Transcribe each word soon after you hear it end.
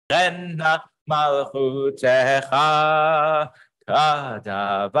Rena Malchutecha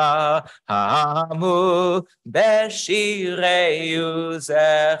Kadava Hamu Beshirei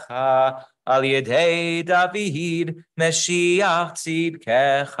Uzecha Al Yedei David Meshiach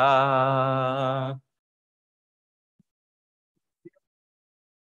Tzidkecha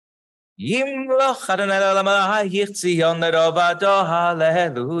Yimloch Adonai L'Olam Yichtzion L'Rovado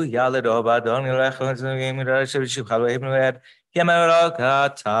Hallelujah L'Rovado Nilechon Zugim L'Rashav Shivchal V'Hibnu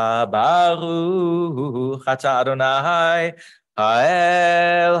Yemerokata Baruch Ata Adonai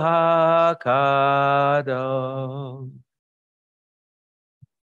Ha'el HaKadosh.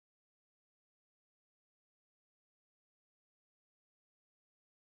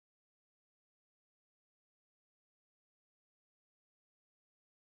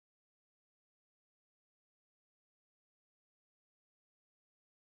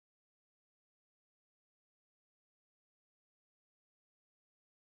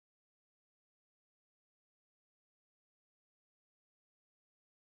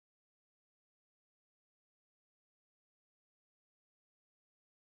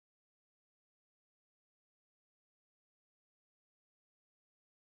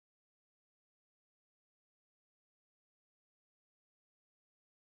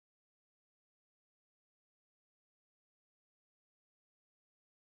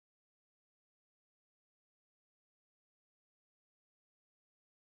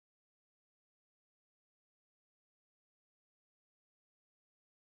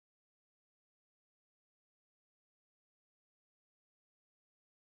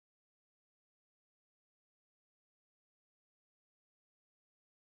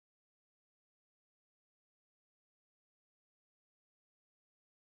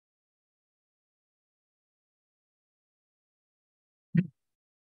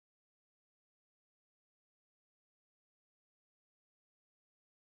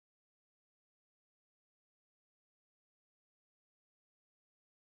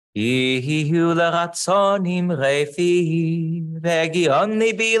 Ihu l'ratzonim refi, vegion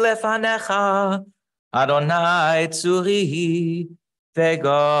libi lefanecha, Adonai tzuri,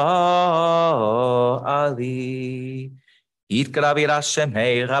 vego ali. Yitkarabi Hashem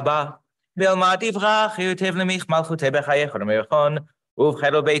hei rabba, vilma divrach, yutev lemich malchute bechayechon mechon,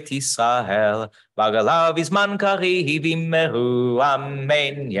 uvchero beit Yisrael, bagalav izman kari vimeru,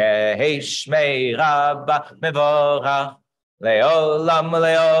 amen, yehi shmei rabba, mevorach, Leolam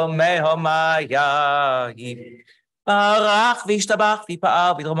Leomehomaya Barach Vishtabach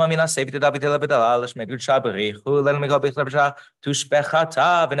Vipa'ar Vidroma Mina Sevit David Elabedal Shmegud Shabrich Ulel Megobich Labsha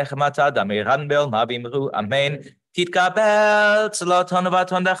Tushbechata Venechemata Damiran Bel Mavimru Amen Titkabel Tzloton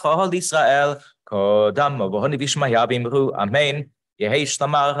Vaton Dachol Israel Kodam Vohoni Vishmaya Vimru Amen Yehesh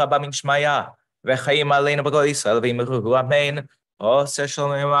Lamar Rabba Min Shmaya Vechaim Aleinu Bagol Israel Vimru Amen Ose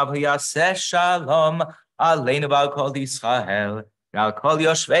Shalom Aviyaseh Shalom Aleinu v'al kol Yisrael, v'al kol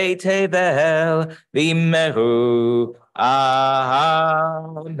yoshvei tevel, v'immeru.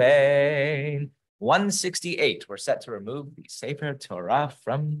 Amen. 168. We're set to remove the Sefer Torah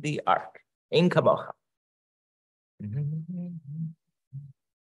from the ark. Ein kamocha.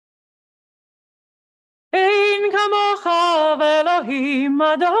 Ein kamocha v'Elohim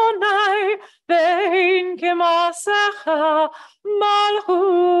Adonai, ve'ein k'masecha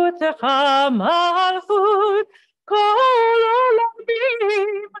malchutecha malchut kol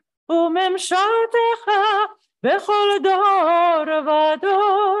olamim u'memshaltecha bechol dor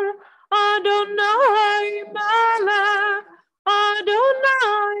v'dor Adonai melech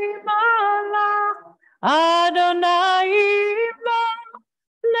Adonai melech Adonai melech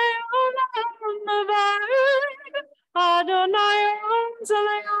Leolam va'ed Adonai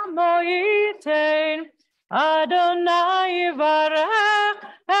Zaleam Moitain Adonai Varech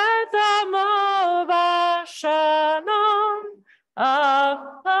et Amo V'Shalom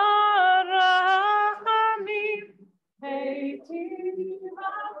Acharachamim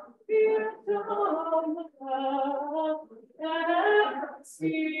Heitiva Yirtom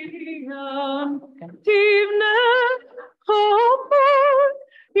Sion Tivne Chomot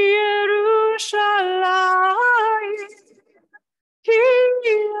Yerushalayim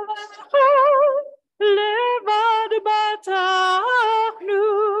Kiyevacho Levad Batachnu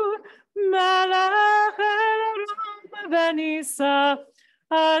Melech Elam Venisa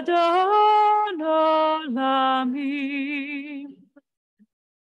Adon Olamim.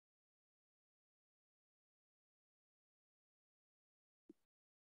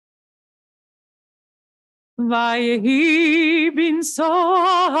 Vayehi bin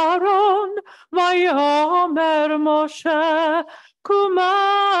Saharon, Vayomer Moshe, Kuma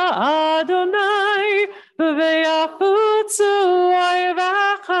Adonai, Veyachutzu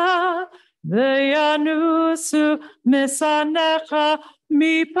Oivecha Veyanusu misanecha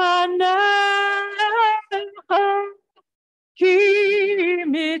mipanecha ki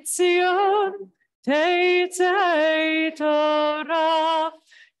mitzion teitei Torah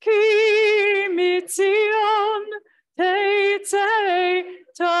ki mitzion teitei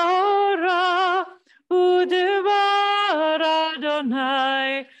Torah udevar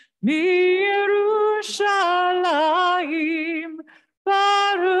Adonai miYerushalayim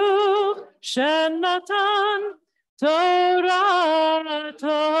Baruch Shenatan Torah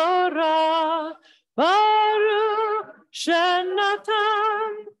Torah Baruch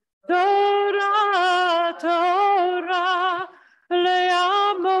Shenatan Torah Torah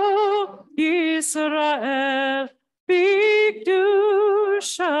Le'amo Yisrael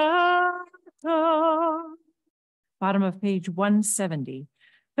B'Kedushato. Bottom of page 170.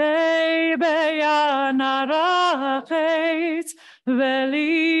 Beyanarachet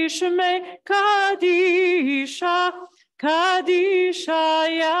velishme kadisha kadisha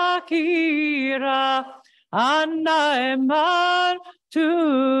yakira anna emar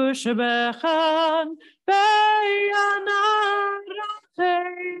tushbechan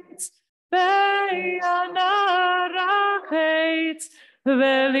beyanarachet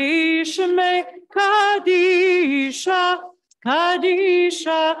velishme kadisha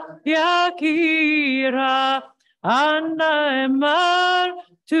Kadisha Yakira Anna Emar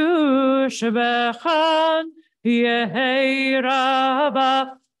Tushbechan Yehei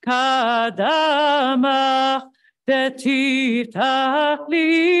Rabba Kadamach Vetiftach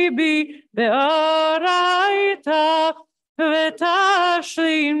Libi Be'oraita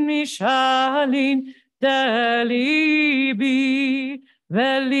Vetashlim Mishalin Delibi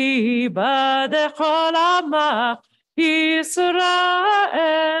Veliba Dechol Amach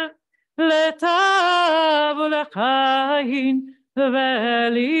Israel letav ulechayin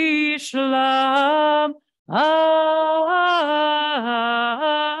velishlam. Amen.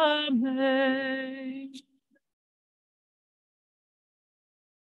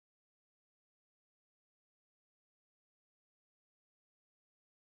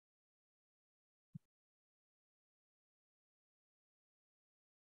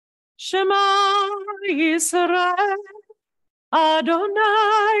 Shema Yisrael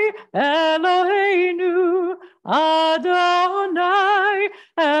Adonai Eloheinu Adonai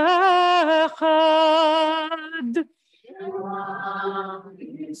Echad. Shema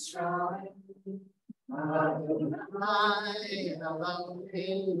Yisrael Adonai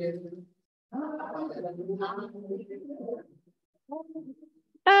Eloheinu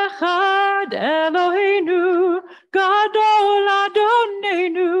Echad Eloheinu Gadol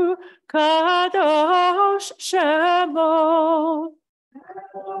Adonenu Kadosh Shemo.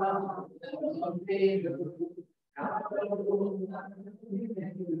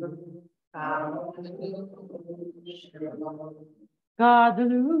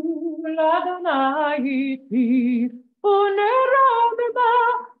 Gadol Adonai iti unerobba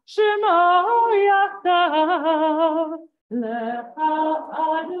Shemo yachdav lecha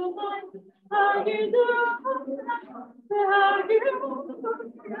Adonai hagidu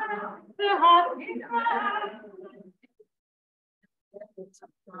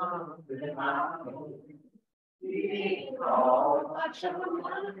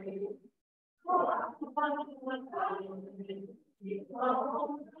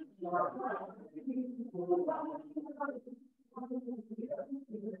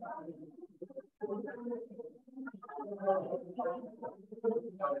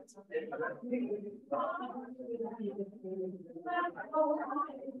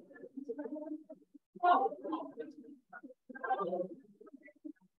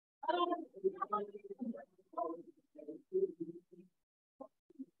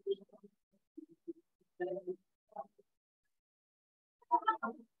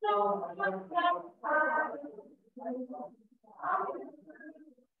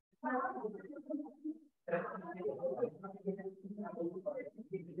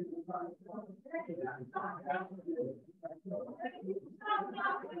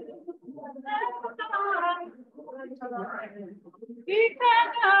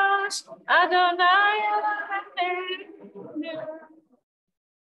Adonai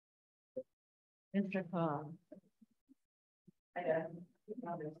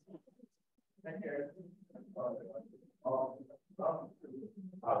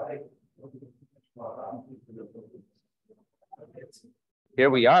Here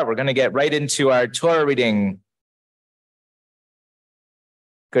we are. We're going to get right into our Torah reading.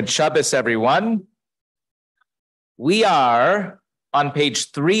 Good Shabbos, everyone. We are on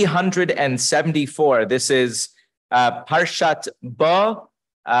page 374. This is Parshat Bo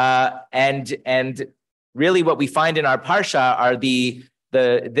And really what we find in our parsha are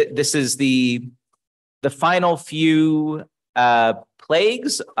this is the final few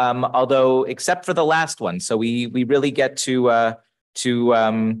plagues, although except for the last one. So we really get to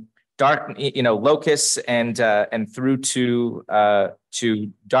locusts and through to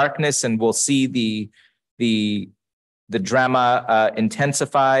darkness, and we'll see the drama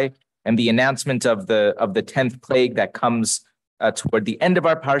intensify, and the announcement of the 10th plague that comes toward the end of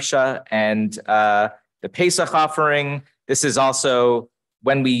our parsha, and the Pesach offering. This is also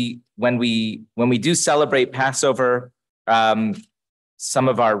when we do celebrate Passover. Some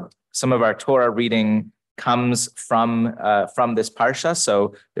of our Torah reading comes from this parsha,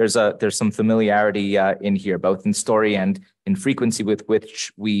 so there's some familiarity in here, both in story and in frequency with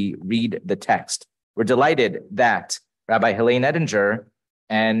which we read the text. We're delighted that Rabbi Helene Edinger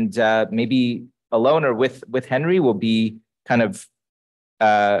and maybe alone or with Henry will be kind of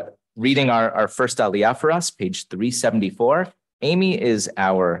reading our first aliyah for us, page 374. Amy is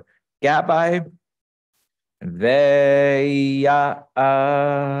our gabbai.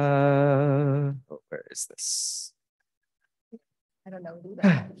 Where is this? I don't know.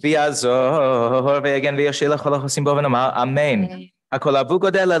 V'yazor ve'yagen v'yashilach kol hachosim bo v'nomar amen. Hakol avu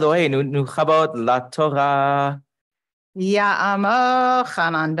godel Eloheinu nuchabod laTorah. Ya'amo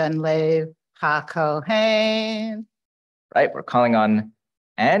Chanan ben Lev HaKohen. Right, we're calling on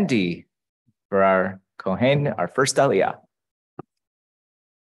Andy for our Kohen, our first aliyah.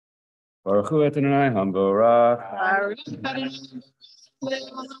 Baruch Hu Adonai Hamborach. Baruch Adonai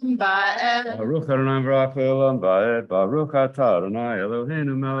Baruch Le'olam Va'ed. Baruch Atah Adonai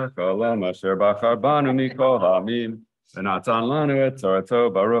Eloheinu melech haolam asher bachar banu mikol ha'amim v'natan lanu et torato.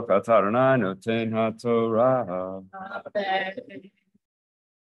 Baruch Atah Adonai noten haTorah.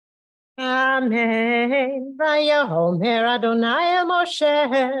 Amen. Vayomer Adonai el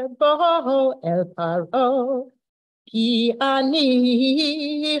Moshe bo el Paro. כי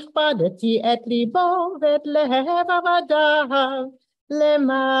אני הכבדתי את ליבו ואת לב עבדיו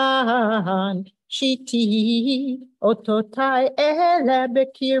למען שיתי אותותיי אלה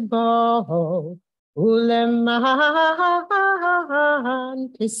בקרבו ולמען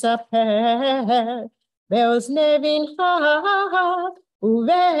תספר באוזני בנך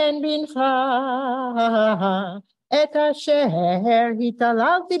ובן בנך את אשר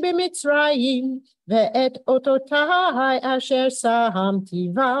התעללתי במצרים ואת אותותיי אשר שמתי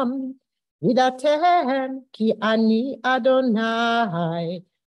בם. ידעתם כי אני אדוני.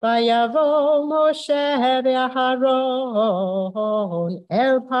 ויבוא משה ואהרון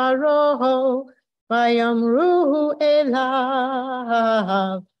אל פרעה ויאמרו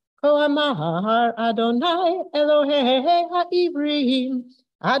אליו כה אמר אדוני אלוהי העברים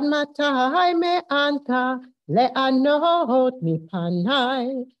עד מתי מאנת לענות מפניי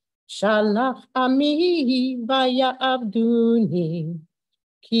שלח עמי ויעבדוני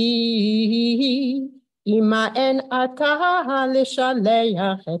כי עמהן אתה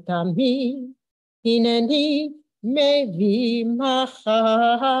לשלח את עמי הנני מביא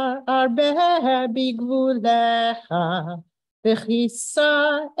מחר הרבה בגבולך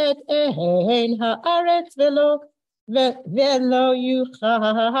וכיסה את עין הארץ ולא יוכל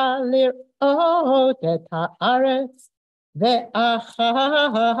לראות את הארץ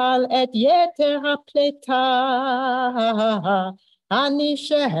ואכל את יתר הפליטה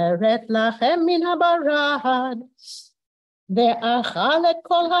הנשארת לכם מן הברד ואכל את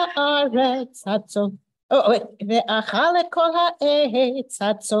כל הארץ ואכל את כל העץ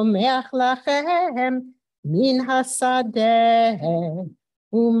הצומח לכם מן השדה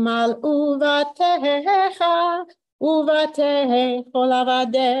ומלאו בתיך ובתי כל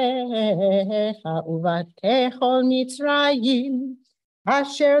עבדיך ובתי כל מצרים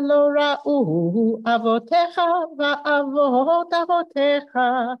אשר לא ראו אבותיך ואבות אבותיך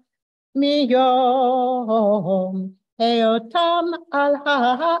מיום היותם על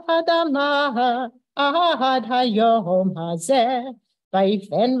האדמה עד היום הזה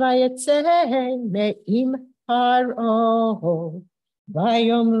ויפן ויצא מעם פרעה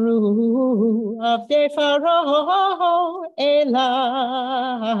ויאמרו עבדי פרעה אליו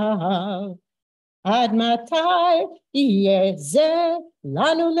עד מתי יהיה זה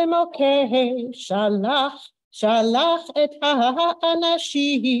לנו למוקש שלח את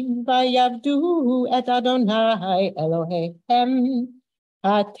האנשים ויעבדו את אדוני אלוהיהם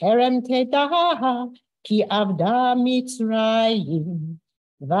הטרם תדע כי עבדה מצרים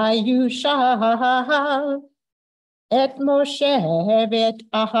ויושל את משה ואת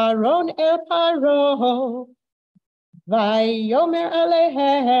אהרון אל פרעה ויאמר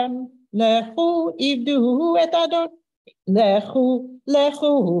עליהם לכו עבדו את אדוני לכו,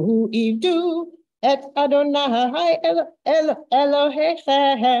 לכו, עבדו את אדוני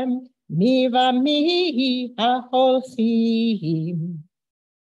אלוהיכם, מי ומי ההולכים.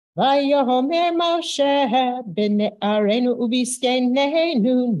 ויאמר משה בנערינו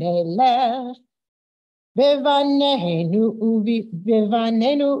ובזקנינו נלך, בבנינו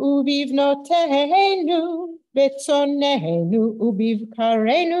ובבנותינו, בצוננו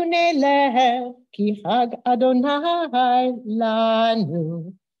ובבקרינו נלך, כי חג אדוני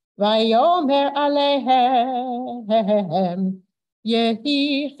לנו. ויאמר עליהם,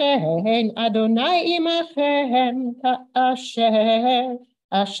 יהי כן אדוני עמכם, כאשר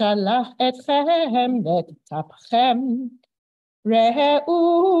אשלח אתכם לטפכם. ראו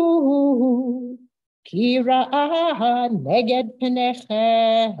כי רעה נגד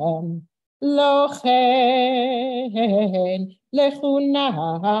פניכם, לא כן לכו נא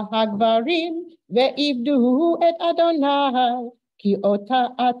הגברים ועבדו את אדוני, כי אותה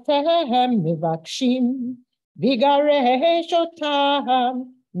אתם מבקשים, ויגרש אותם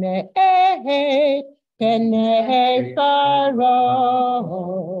מאת פני פרעה.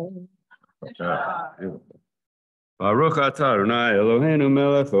 Baruch atah Adonai Eloheinu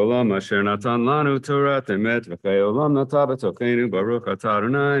melech olam asher natan lanu Torah emet v'chei olam nata b'tocheinu. Baruch atah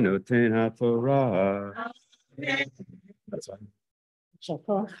Adonai noten haTorah. That's fine.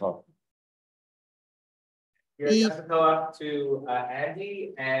 Yes, go up to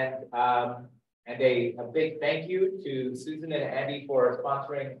Andy and a big thank you to Susan and Andy for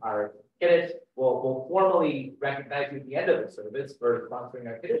sponsoring our Kiddush. We'll formally recognize you at the end of the service for sponsoring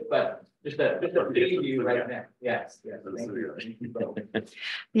our Kiddush, but just a preview right now. Yes. Thank you.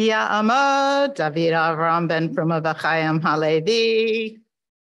 Ya'amod David Avram ben Fruma B'Chaim Halevi.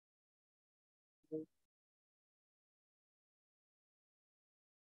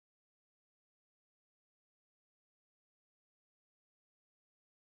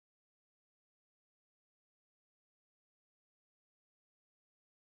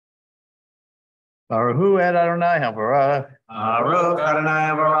 Baruch et Adonai Habarach. Baruch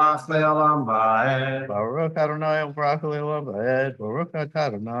Adonai Barach Le'olam Va'ed. Baruch Adonai Habarach Le'olam Va'ed. Baruch atah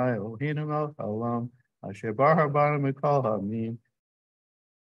Adonai Eloheinu melech haolam, asher bar banu mikol ha'amim.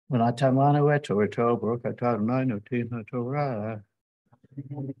 V'natan lanu et Torato. Baruch atah Adonai noten haTorah.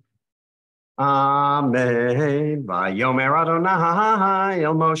 Amen. Vayomer Adonai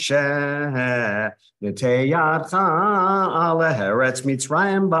El Moshe. Nitei yadcha al eretz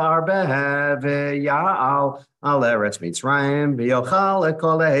Mitzrayim ba'arbeh v'ya'al al eretz Mitzrayim v'yochal et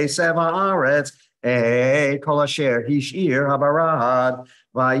kol esev ha'aretz et kol asher hishir habarad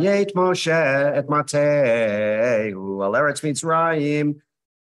vayet Moshe et matehu al eretz Mitzrayim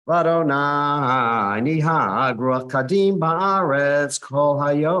V'Adonai nihag ruach kadim ba'aretz kol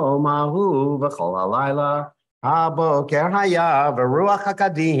hayom ahu v'chol halayla haboker haya v'ruach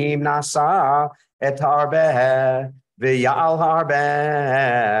hakadim nasa et ha'arbeh v'ya'al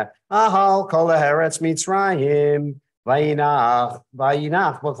ha'arbeh ahal kol eretz Mitzrayim v'yinach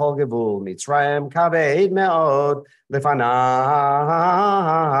b'chol gevul Mitzrayim kaved me'od lefanav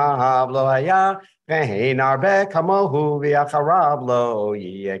lo haya Ve'ein arbe kamohu v'yacharav lo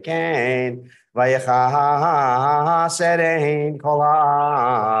yiyeken v'yechaserein kol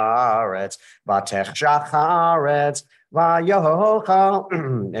haaretz v'techshach haaretz v'yochal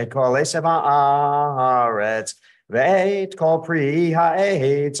et kol esev haaretz ve'et kol pri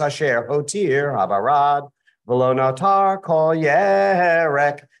ha'etz asher hotir habarad v'lo notar kol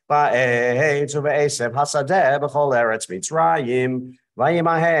yerek v'etz u've'esev hasadeh b'chol eretz Mitzrayim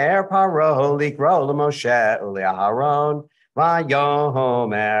Vayimaher Paro likro l'Moshe u'le'Aharon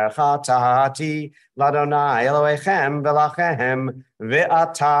Vayomer chatati l'Adonai Elohechem v'lachem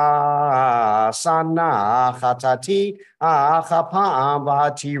ve'ata sana chatati achapam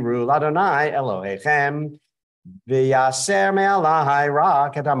v'hatiru l'Adonai Elohechem v'yaser me'alai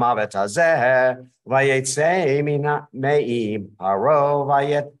rak et hamavet hazeh v'yetzei me'im paro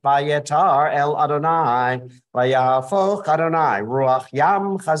v'yetar el Adonai v'yafoch Adonai ruach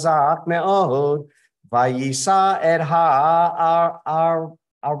yam chazak me'od v'yisa et ha'arbeh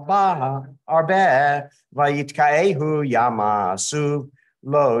v'yitkaehu yamasu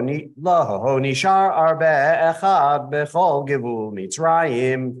lo nishar arbeh echad b'chol gevul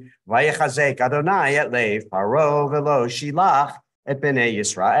Mitzrayim v'yechazek Adonai et lev paro v'lo shilach et b'nei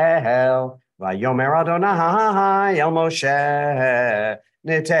Yisrael v'yomer Adonai el Moshe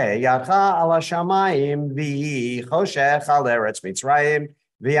nitei yadcha al hashamayim v'choshech al eretz Mitzrayim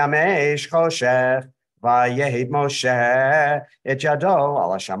v'yamesh choshech v'yehid Moshe et yado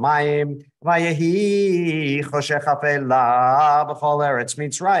al hashamayim v'yehi choshech afela b'chol eretz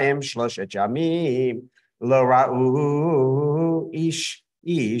Mitzrayim shloshet yamim lo ra'u ish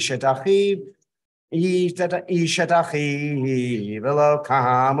et achiv איש את אחיו ולא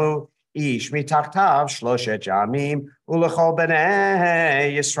קמו איש מתחתיו 3 ימים ולכל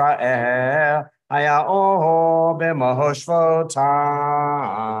בני ישראל היה אור במושבותם.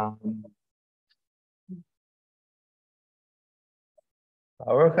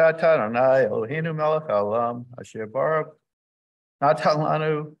 Baruch atah Adonai Eloheinu melech haolam asher baruch natan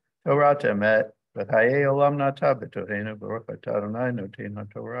lanu Torah temet v'chayei olam nata b'tohenu Baruch atah Adonai noten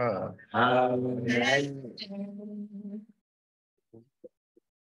haTorah.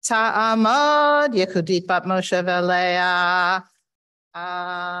 Ta'amod Yehudit bat Moshe v'Leah.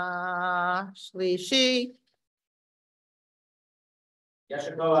 Shlishi. Yes,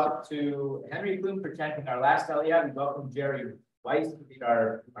 should go up to Henry Bloom for chanting our last Aliyah. We welcome Jerry Weiss to be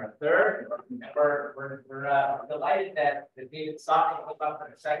our third. And we're delighted that David Sotnik came up for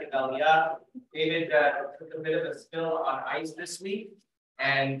the second Aliyah. David took a bit of a spill on ice this week,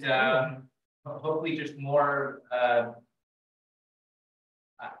 and hopefully just more,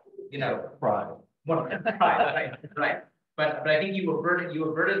 Pride. more pride, right. But I think you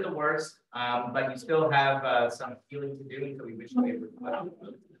averted the worst, but you still have some healing to do, so we wish you well.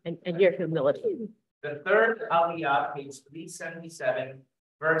 And your humility. The third Aliyah, page 377,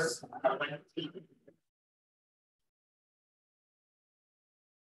 verse 20.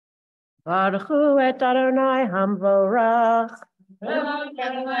 Baruch hu et Adonai hamvorach. Baruch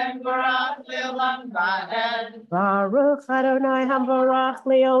Adonai hamvorach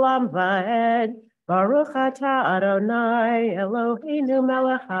leolam va'ed. Baruch atah Adonai Eloheinu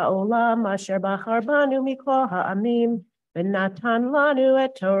melech haolam asher bachar banu mikol ha'amim v'natan lanu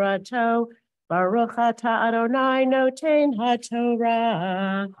et Torato. Baruch atah Adonai noten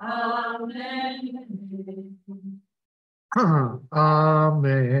haTorah. Amen.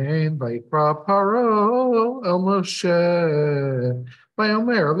 Amen. Vayikra Paro el Moshe.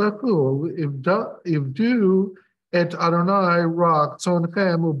 Vayomer lechu ivdu et Adonai rak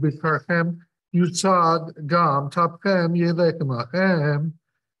tzonechem ubikarchem yutzad gam tapchem yelechem lachem.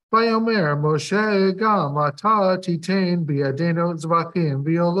 Vayomer Moshe gam ata titein biadenu zvakim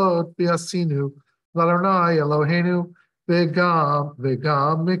violot biasinu l'Adonai Eloheinu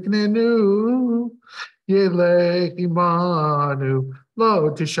vegam miknenu. Yelech imanu lo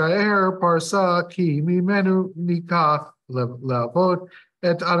tishaer parsa ki mimenu nikach lavot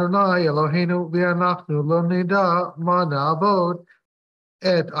et Adonai Eloheinu v'anachnu lo nida ma na'avod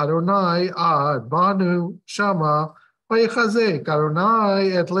et Adonai ad banu shama v'yichazek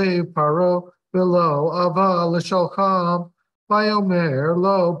Adonai et lev paro v'lo ava l'shalcham v'yomer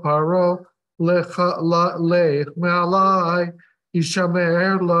lo paro lech me'alai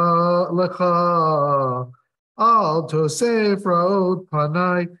Yishamer lecha al tosef raot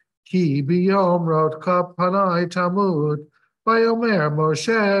panai ki biyom raot kap panai tamud vayomer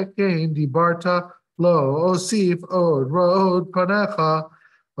Moshe kein dibarta lo osif od raot panecha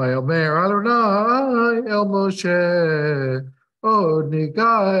vayomer Adonai el Moshe od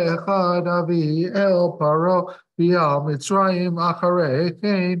nigai echad avi el paro bial Mitzrayim acharei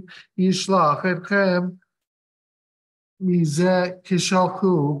kein yishlach etchem Mize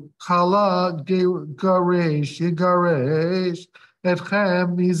kishalchu kala garesh yigaresh etchem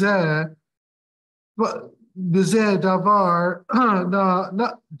mize bize davar na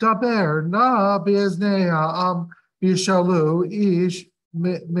daber na biznei ha'am yishalu ish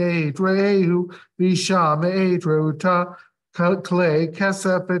meitrehu bisha meitrehu ta clay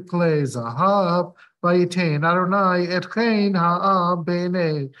kesef et clay zahav vayitain Adonai etchein ha'am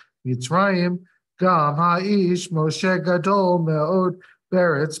beinei Mitzrayim Gam ha'ish Moshe gadol me'od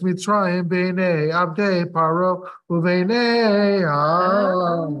beretz Mitzrayim b'nei avdei paro u'b'nei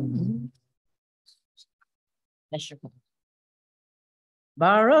ha'am.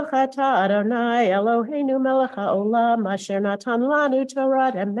 Baruch atah Adonai Eloheinu melech haolam asher natan lanu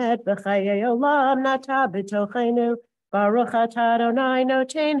Torah emet b'chayei olam nata b'tochenu. Baruch atah Adonai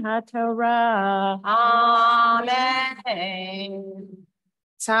noten haTorah. Amen.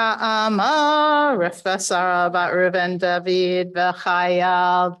 Ta'ama Rivka Sarah bat Reuven David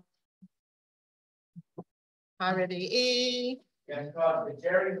v'Chayal Haredi. Yes, the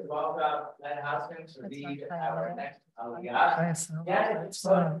Jerry who welcome Len Hoskins to lead our next Aliyah. Then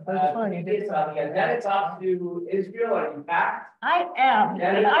it's off to Israel. Are you back? I am.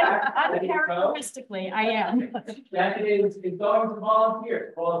 Uncharacteristically, I am. Then is going to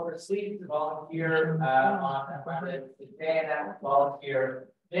volunteer. Call for sleep to volunteer on the day and that volunteer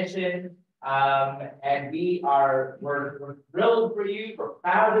mission. And we're thrilled for you. We're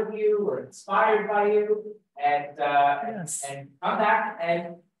proud of you. We're inspired by you. And come back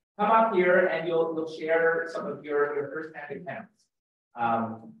and come up here and you'll share some of your first-hand accounts.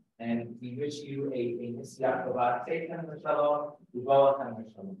 And we wish you a Nesiat Tova, safe and Shalom, Uvoach and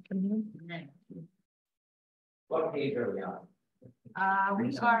Shalom. What page are we on?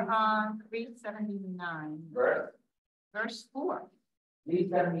 We are on 379, verse 4.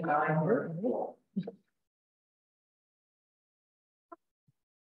 379, verse 4.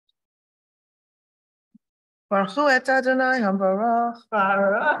 Baruch hu et Adonai Hambarach.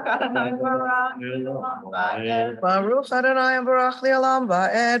 Baruch Adonai Baruch. Baruch Adonai Hambarach li'olam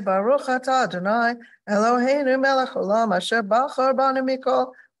va'ed. Baruch atah Adonai Eloheinu melech olam asher bachar banu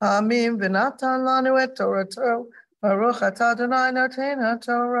mikol ha'amim v'natan lanu et Torato. Baruch atah Adonai noten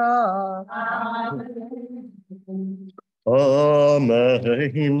haTorah.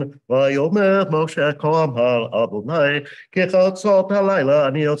 Amen. Vayomer Moshe Kom Har Adonai Kechatzot halayla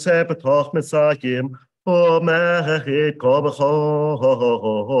ani yotze b'toch Mitzrayim Omer Kol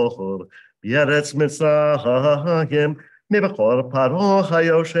b'chor Yeretz Mitzrayim Mibechor Paro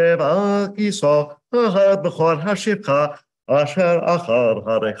hayoshev al kiso Ahad b'chor hashivcha Asher achar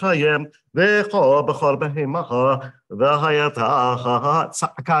harechayim V'chor b'chor behimacha V'hayata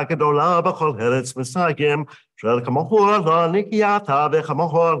tzaka gedola b'chol Eretz Mitzrayim Shel kamahor lo nikiyata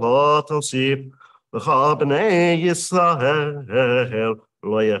v'kamahor lo tosif v'cha b'nei Yisrael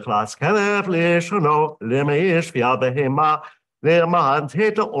lo yechlas kelev lishono l'meish v'ya behema l'man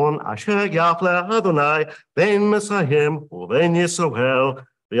te'on asher yafle Adonai ben Mitzrayim u'ben Yisrael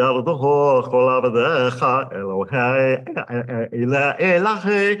v'yaldoho kol avadecha Elohei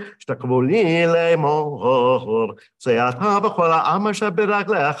Elahei shtakvu li le'mor ze'ata b'chol ha'am asher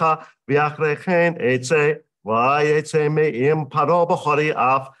b'raglecha v'yachrechen etzei Vayetze me'im paro b'chori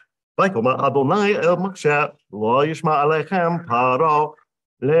af. Vaykomer Adonai el Moshe lo yishma alechem paro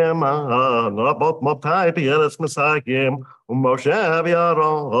leman rabot motai b'yeretz Mitzrayim u'Moshe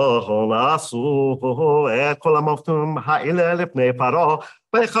v'Aaron asu et kol hamoftum ha'ile lifnei paro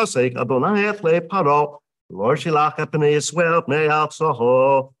v'chasek Adonai et le paro lo shilach et b'nei Yisrael b'nei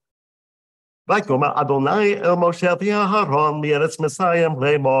artzoho. Vaykomer Adonai el Moshe v'Aaron b'yeretz Mitzrayim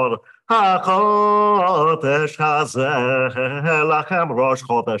le'mor החודש הזה לכם ראש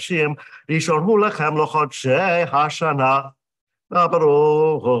חודשים, ראשון הוא לכם לחודשי השנה.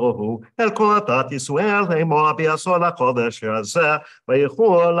 דברו אל כל עדת ישראל לאמור בעשור לחודש הזה,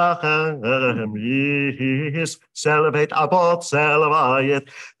 ויקחו לכם ישראל לבית אבות לבית,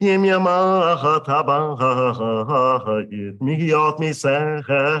 עם ימת הבית, מהיות מסך,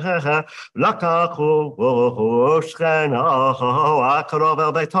 לקחו שכנו הקרוב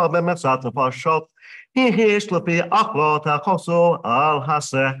אל ביתו במצת נפשות, איש לפי אכלות החוסו על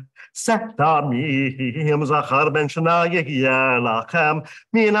הסך. סתמים זכר בן שנה יהיה לכם,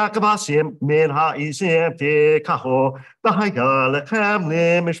 מן הכבשים, מן העיזים תיקחו, והיה לכם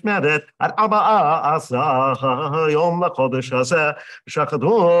למשמרת עד 14 יום לחודש הזה,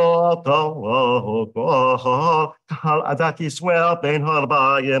 ושחטו אותו כל קהל עדת ישראל בין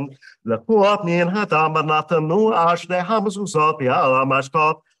הרבעים, לקחו מן הדם ונתנו על שני המזוזות ועל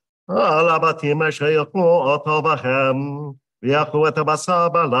המשקות, על הבתים אשר יקחו אותו בהם. ויאכלו את הבשר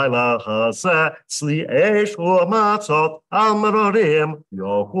בלילה הזה, צלי אש ומצות על מרורים,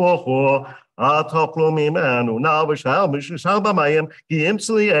 יאכלו, תאכלו ממנו נא ושל במים, כי אם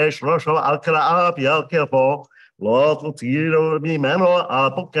צלי אש ראשו על קרעיו ילקחו, לא תותירו ממנו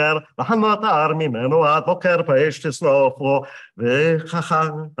עד בוקר, והנותר ממנו עד בוקר באש תשרופו, וככה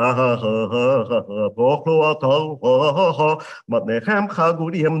תאכלו אותו, מתניכם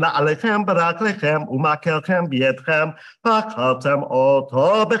חגורים, נעליכם ברגליכם, ומקלכם בידכם, ואכלתם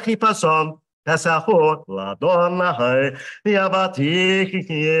אותו בחיפזון. תסחו לאדוני, ויעבדתי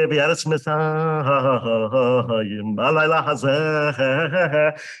בארץ מצרים בלילה הזה,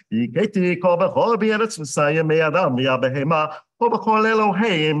 והכיתי כל בכור בארץ מצרים מאדם מהבהמה, ובכל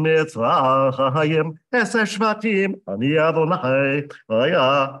אלוהי מצרים 10 שבטים, אני אדוני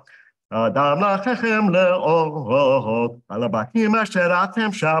היה. אדם לכם לאורות, על הבתים אשר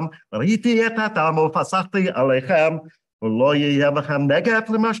אתם שם, ראיתי את הדם ופסחתי עליכם, ולא יהיה לכם נגף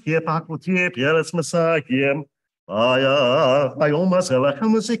למשקיע פקותי בארץ מצרים. היום הזה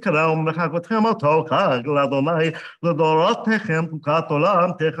לכם לזכרם לחגותכם אותו חג לאדוני, לדורותיכם חוקת עולם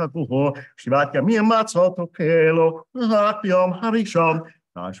תחגוהו, 7 ימים מצות תאכלו, רק ביום הראשון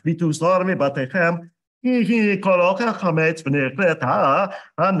תשביתו זר מבתיכם, כי כל אוכל חמץ ונכרתה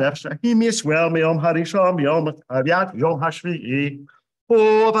הנפש מישראל מיום הראשון ועד יום השביעי.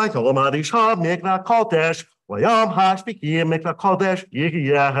 וביום הראשון מקרא קודש, ויום השביעי מקרא קודש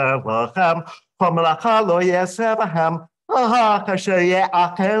יהיה לכם, כל מלאכה לא יעשה בהם, כאשר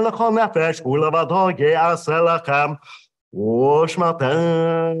יאכל לכל נפש ולבדו יעשה לכם. ושמרתם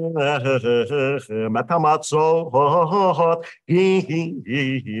את המצות,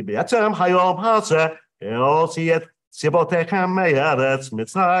 כי בעצם היום הזה הוציא את סיבותיכם מארץ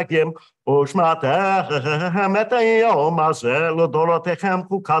מצרים, ושמרתם את היום הזה לדורותיכם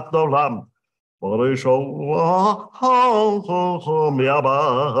חוקת עולם. בראשון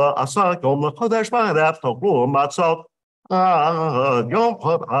עשה יום לחודש בערב תאכלו מצות. יום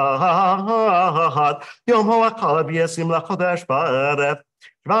אחד, יום האחד וישים לחודש בערב,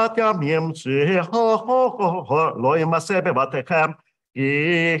 שבעת ימים לא ימסה בבתיכם,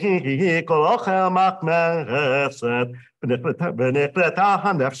 כי כל אוכל מחמצת, ונקרתה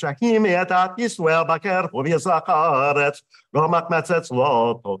הנפש ההיא מעדת ישראל בקרב ובמזרח הארץ, לא מחמצת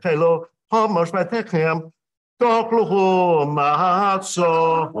לא תאכלו, חומש ביתכם, תאכלו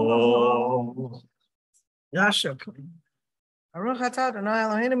מצות. Yasha. Baruch atah Adonai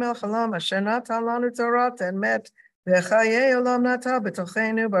Eloheinu melech haolam asher natan lanu Torah emet v'chayei olam nata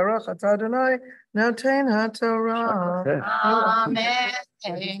b'tochenu Baruch atah Adonai noten haTorah.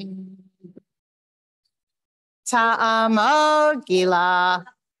 Amen. Ta'amo Gila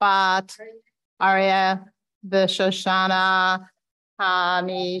Bat Arya Shoshana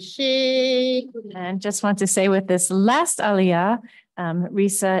Hamishi. And just want to say with this last aliyah,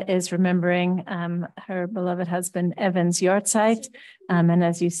 Risa is remembering her beloved husband Evan's yahrzeit. And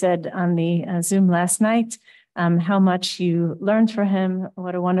as you said on the Zoom last night, how much you learned from him,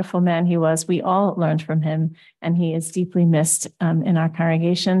 what a wonderful man he was. We all learned from him, and he is deeply missed in our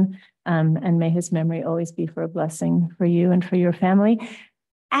congregation. And may his memory always be for a blessing for you and for your family.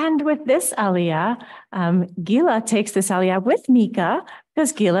 And with this aliyah, Gila takes this aliyah with Mika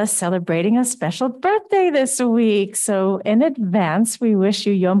because Gila is celebrating a special birthday this week. So in advance, we wish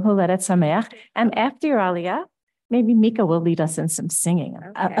you Yom Holedet Sameach. And after your aliyah, maybe Mika will lead us in some singing,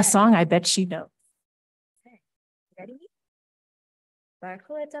 a song I bet she knows. Okay. Ready? Baruch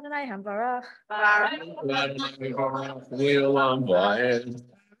Hu et Adonai Hamvarach.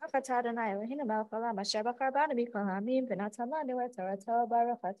 Baruch atah Adonai Eloheinu melech haolam asher bachar banu mikol ha'amim v'natan lanu et Torato.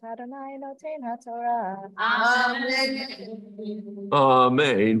 Baruch atah Adonai noten haTorah.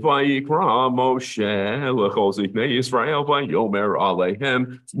 Amen. Vayikra Moshe lechol ziknei Yisrael vayomer alehem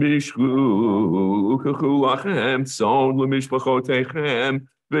mishchu ukechu lachem tzon lemishpachotechem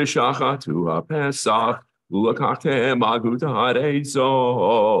v'shachatu haPesach ulakachtem agudat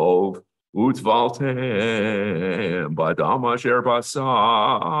ezov utvaltem badam asher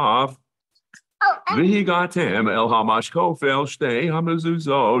basaf. V'higatem el hamashkof el shtei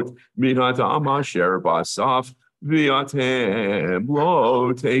hamezuzot min hadam asher basaf. V'atem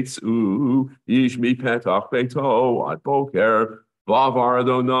lo teitzu ish mipetach beito ad boker bavar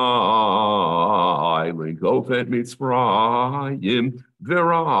Adonai linkofet mitzrayim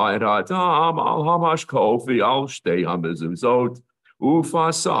v'ra'ed adam al hamashkof v'al shtei hamezuzot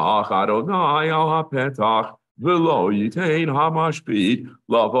ufasach Adonai al hapetach v'lo yitein hamashpit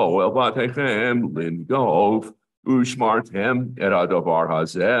lavo el batechem lingof ushmartem et adavar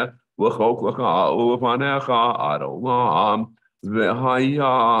hazeh l'chok l'cha u'lefanecha ad olam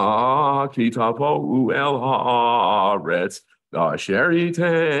v'haya ki tavo'u el haaretz asher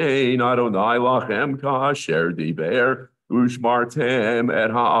yitein Adonai lachem ka'asher diber ushmartem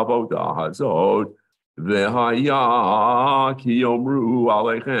et ha'avodah hazot v'haya ki yomru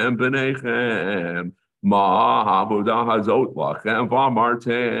alechem b'nechem ma ha'avodah hazot lachem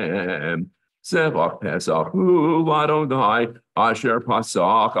v'amartem Sevach Pesach hu l'Adonai asher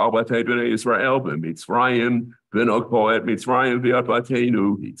pasach al batei b'nei Yisrael b'Mitzrayim v'nokpo et Mitzrayim v'at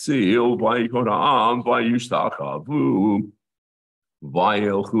bateinu hitzil v'yikonam v'yishtachavu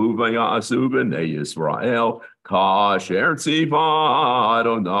v'yelchu v'yasu b'nei Yisrael kasher tziva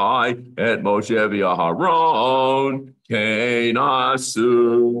Adonai et Moshe v'Aharon kenasu.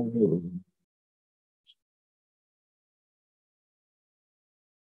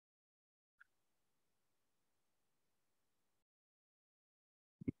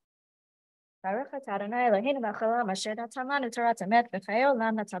 Baruch atah Adonai Eloheinu melech haolam asher natan lanu Torah emet v'chayei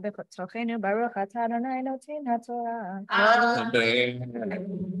olam nata b'tochenu. Baruch atah Adonai noten haTorah.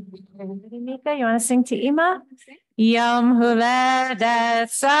 Mika, you want to sing to Ima? Yom Huledet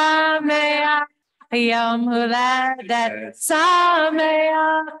Sameach, Yom Huledet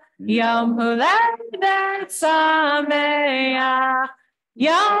Sameach, Yom Huledet Sameach,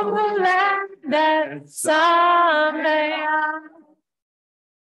 Yom Huledet Sameach.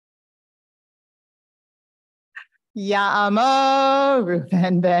 Ya'amo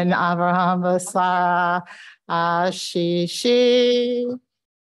Reuven ben Avraham v'Sara Ashishi.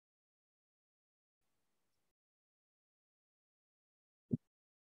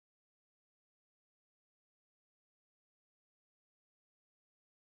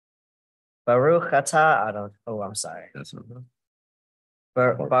 Baruch atah Adonai. Oh, I'm sorry. That's not bad.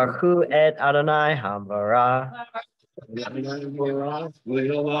 Baruch et Adonai Hambarah.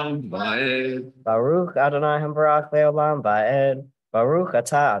 Baruch Adonai Hambarach Leolam Va'ed. Baruch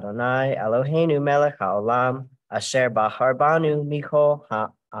atah Adonai Eloheinu melech haolam asher bacharbanu michol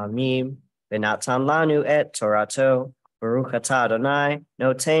ha'amim v'natan lanu et Torato. Baruch atah Adonai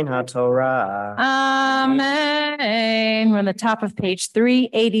noten haTorah. Amen. We're on the top of page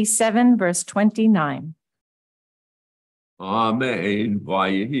 387, verse 29. Amen.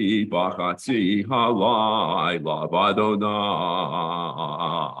 Vayehi bachatzi halayla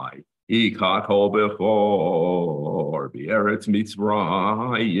v'Adonai. Ikakol bechor b'eretz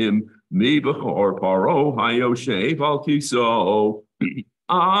Mitzrayim mi bechor paro hayoshev al kiso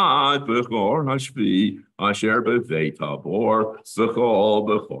ad bechor hashvi asher beveit habor bechol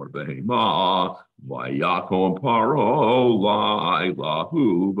bechor behema vayakom paro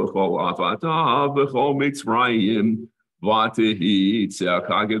laylahu bechol avadav bechol Mitzrayim Vatihi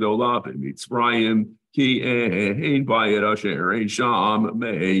tzaka gedola b'Mitzrayim ki ein bayit asher ein sham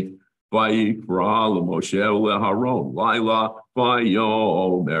meit vayikra l'Moshe u'leHaron laila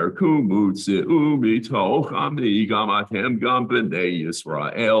vayomer kumu tzeu mitoch ami gam atem gam b'nei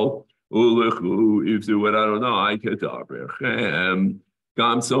Yisrael ulechu ivzu et Adonai kedaberchem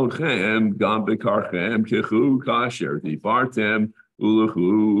gam sonchem gam bekarchem kechu kasher divartem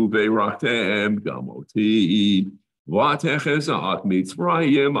ulechu beirachtem gam oti Vatechezat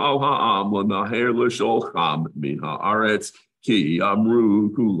Mitzrayim al ha'am l'naher l'sholcham min ha'aretz ki amru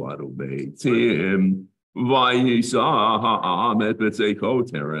kuladu beitim vayisa ha'am et betzeko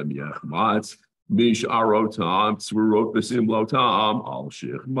terem yechmatz misharotam tzurot besimlotam al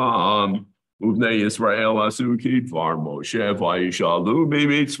shichmam uvnei Yisrael asu kidvar Moshe vayishalu mi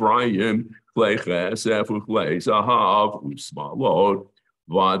Mitzrayim klei chesef u'klei zahav u'smalot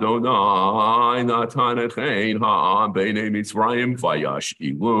Vadonai natanechein ha'am b'nei Mitzrayim vayash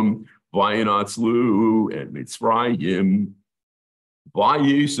ilum vayinatzlu et Mitzrayim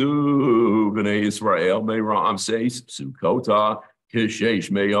vayisu b'nei Yisrael me'ram seis sukota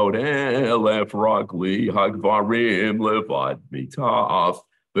kishesh me'od elef ragli hagvarim levad mitaf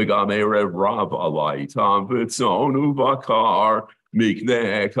v'gam erev rav alaytam v'tzon uvakar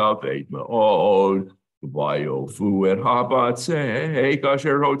mikneh kaved me'od Vayofu et habatzei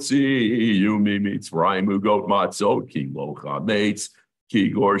kasher hotzi yumi Mitzrayim ugot matzot ki lo chametz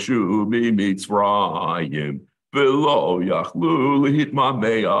ki gorshu mi Mitzrayim v'lo yachlu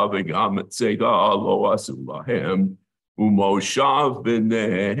lihitmamea v'gam tzeda lo asu lahem umoshav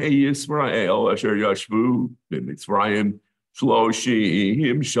b'nei Yisrael asher yashvu b'Mitzrayim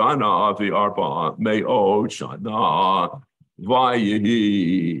shloshim shana v'arba me'od shana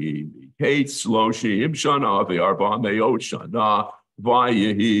vayehi Hates Loshim Shana v'arba me'ot shana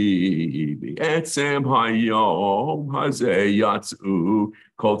v'yehi v'etzem hayom hazeh yatzu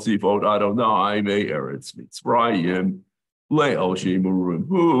kol tzivot Adonai me'eretz Mitzrayim le'el shimurim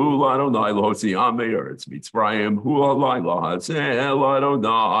hu l'Adonai l'hotziam me'eretz Mitzrayim hu halayla hazeh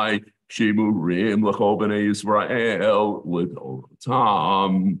l'Adonai shimurim l'chol b'nei Yisrael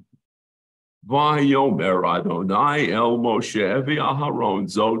l'dorotam. Vayomer Adonai el Moshe v'Aharon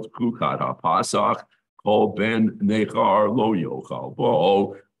zot kukat ha'pasach kol ben nechar lo yochal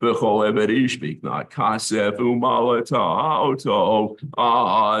bo b'chol eved ish miknat kasef u'malata oto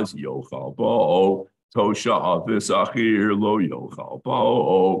az yochal bo tosha v'sachir lo yochal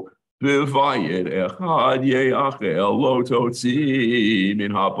bo b'vayit echad ye'achel lo totzi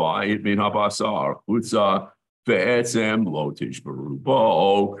min habayit min habasar chutza Ve'etzem lo tishbaru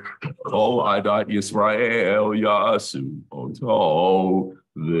bo kol adat Yisrael yasu oto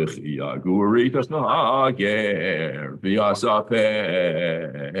v'chiyaguri tasnager v'yasa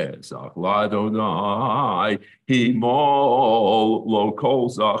pesach l'Adonai himol lo kol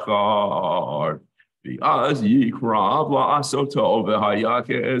zachar v'az yikrav la'asoto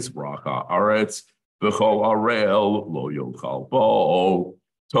v'hayakes bracha aretz v'chol arel lo yochal bo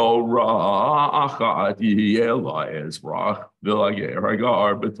Torah achat yela ezrach v'lager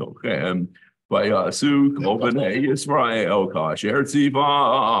hagar betochem vayasu kol b'nei Yisrael kasher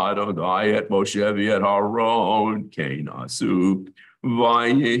tziva Adonai et Moshe v'et Haron kein asu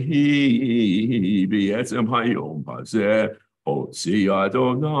vayehi b'etzem hayom hazeh Otzi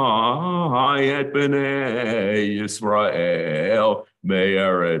Adonai et b'nei Yisrael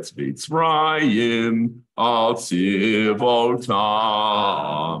me'eretz Mitzrayim al tzivotam.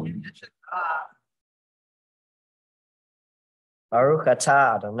 Baruch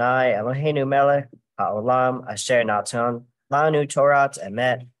atah Adonai Eloheinu melech haolam asher natan lanu Torat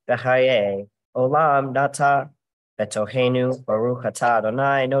emet v'chayei olam nata betochenu, Baruch atah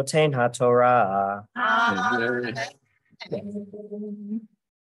Adonai, noten haTorah.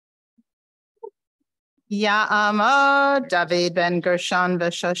 Ya'amod David ben Gershon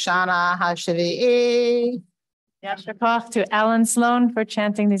v'Shoshana Hashavi'i. Yasher koach to Alan Sloan for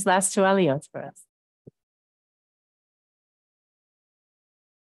chanting these last two aliyot for us.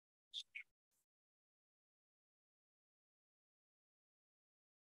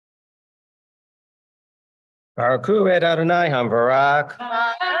 Baruchu et Adonai Hambarak.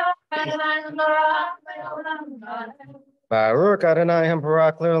 Baruch Adonai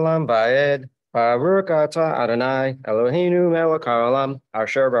Hambarak Leolam Vaed. Baruch atah Adonai Eloheinu melech haolam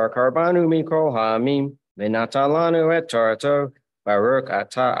asher b'karbanu mikol ha'amim v'natan lanu et Torato. Baruch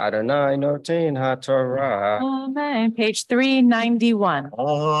atah Adonai noten haTorah. Amen. Page 391.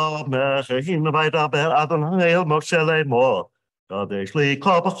 Amen. Vaydaber Adonai el Moshe laemor. Kadesh li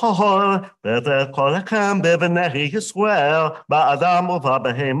kol b'chol, v'et kol lechem b'vnei Yisrael, ba'adam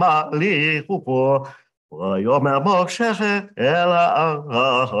u'v'behema li chupo. ויאמר משה אל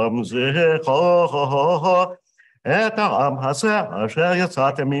העם זכרו את העם הזה אשר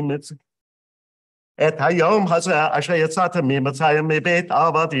יצאתם ממצרים. את היום הזה אשר יצאתם ממצרים מבית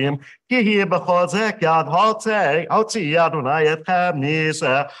עבדים, כי היא בחוזק יד הוציא אדוני אתכם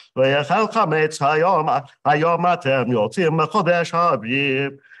מזה, ויאכל חמץ היום אתם יוצאים מחודש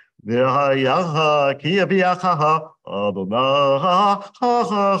האביב. והיה כי יביאך אדוני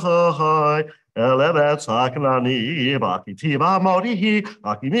אל ארץ הכנעני, והחיתי והאמורי,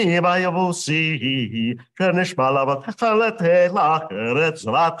 הקיני והיבוסי, שנשבע לאבותיך לתת לך ארץ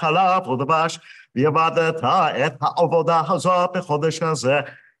זבת חלב ודבש, ועבדת את העבודה הזאת בחודש הזה.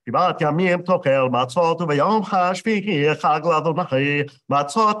 7 ימים תאכל מצות, וביום השביעי חג לאדוני,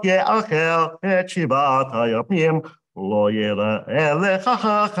 מצות יאכל את 7 הימים. לא יראה לך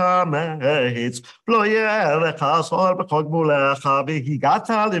חמץ, לא יראה לך סור בכל גבולך, והגעת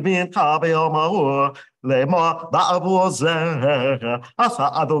לבנך ביום ההוא, לאמור בעבור זה, עשה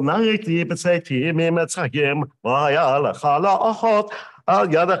אדוני איתי בצאתי ממצרים, והיה לך לאחות על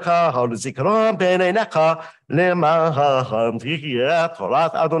ידך ולזיכרון בין עיניך, למען תהיה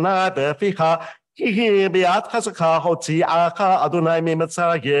תורת אדוני בפיך, כי ביד חזקה הוציאך אדוני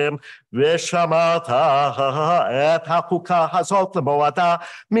ממצרים, ושמרת את החוקה הזאת למועדה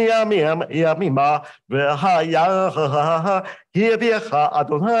מימים ימימה, והיה הביאך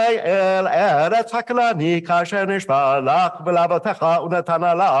אדוני אל ארץ הכנעני כאשר נשבע לך ולאבותיך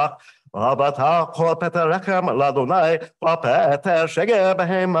ונתנה לך. ובטח כל פטר רחם לאדוני, ופטר שגר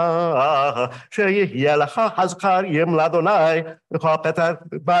בהמה, שיהיה לך הזכרים לאדוני, וכל פטר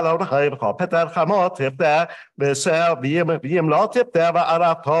לאדוני, וכל פטר חמות תפדה, בשר ואם לא תפדה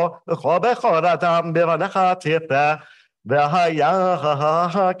וערפתו, וכל בכור אדם בבניך תפדה. והיה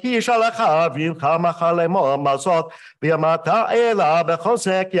כי שלח אביך מחר לאמור מזות, ואמרת אלה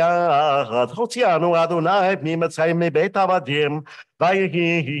בחוזק יד, הוציאנו אדוני ממצרים מבית עבדים,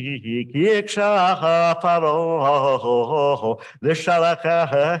 ויהי כי הקשה פרעה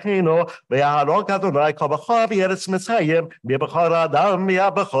לשלחנו, ויהרוג אדוני כל בכור בארץ מצרים, מבכור אדם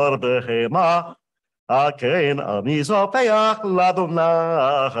ובכור בהמה. כן, אני זופח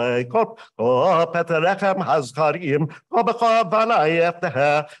לאדוני, כל פטר לחם הזכרים, כל בכור בני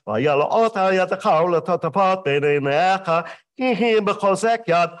אפתה, וילאות על ידך ולטוטפות בין עיניך, כי בחוזק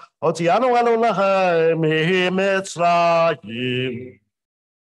יד הוציאנו אדוני ממצרים.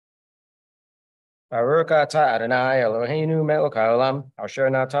 Baruch atah Adonai Eloheinu melech haolam, asher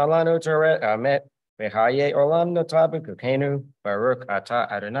natan lanu Torah emet, v'chayei olam notah b'kukenu. Baruch atah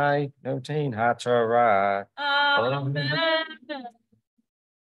Adonai noten haTorah. Amen.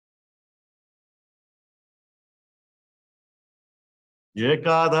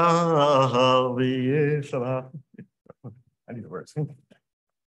 Yekada v'yeshala. I need the words.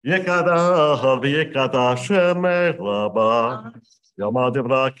 Yekada v'yekada shemech laba. Yama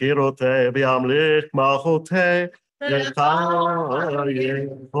devra kirote v'yamlich malchote. Yechaye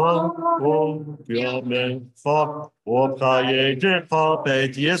v'yamech v'chaye jecha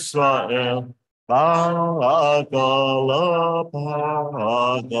beit Yisrael. Pagala.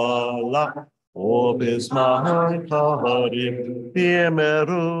 O bismai kaharim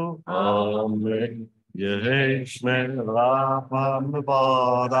yemeru amen yeshme rapam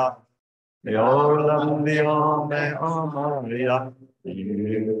vada yolam diome amaya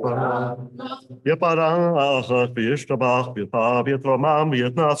Yeparach v'yishtabach v'yitramam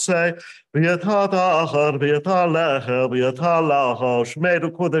v'yitnaseh v'yitadachar v'yitalechel v'yitalach shmedu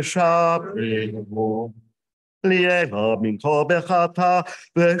kodesha לילה מן כל בחטא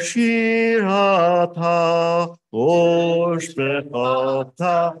ושירתה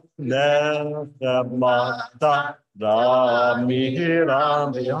ושפחתה נחמתה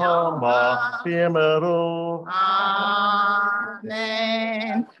דמירם ביומה בימרו.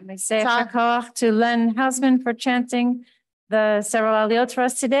 Amen. May say Yashar Koach to Len Hausman for chanting the several aliyot for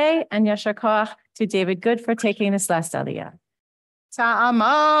us today, and Yashar Koach to David Good for taking this last aliyah.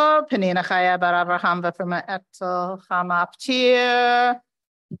 Ta'amo Penina Chaya Bar Avraham V'Firma Etel Chamaptir.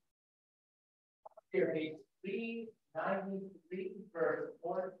 Page 393, verse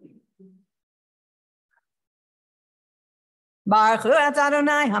 14. Baruch Hu Atah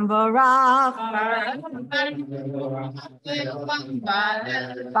Adonai Hamborach.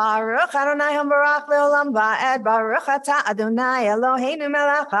 Baruch Adonai Hamborach Leolam Va'ed. Baruch Atah Adonai Eloheinu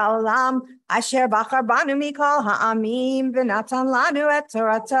Melech HaOlam Asher Bachar Banu Mikol Ha'amim V'Natan Lanu Et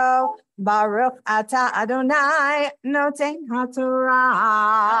Torato. Baruch Atah Adonai Noten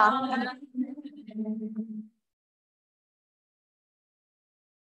HaTorah.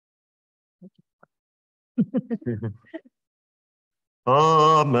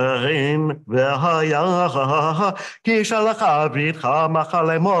 Amen. V'haya ki shalach avitcha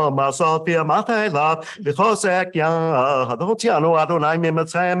machalemo masot v'yamateilat v'chosek yadot yanu Adonai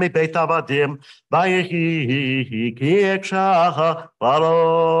mimetzrayim mibeit avadim v'yehi ki ekshach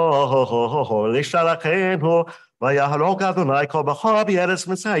v'lo lishalachenu ויהלוק אדוני כל בכור בארץ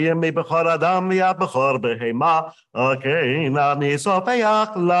מצרים מבכור אדם ועד בכור בהמה כן אני סופח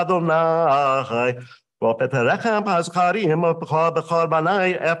לאדוני ופטרחם הזכרים ובכור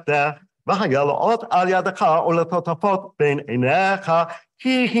בני אפתה והילאות על ידך ולטוטפות בין עיניך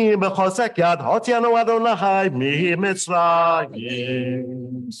כי היא בחוזק יד הוציאנו אדוני ממצרים.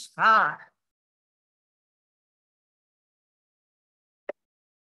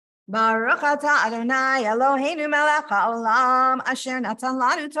 Baruch Atah Adonai Eloheinu Melech HaOlam Asher Natan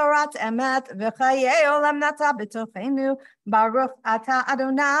Lanu Torat Emet V'chayei Olam Nata B'tochenu Baruch Atah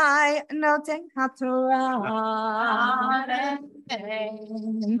Adonai Noten HaTorah.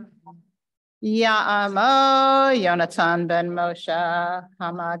 Amen. Ya'amo Yonatan ben Moshe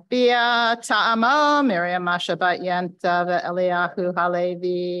Hamad Bia Ta'amo Miriam Masha Bat Yenta Ve'Eliyahu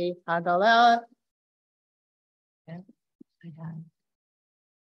Halevi Hagalel.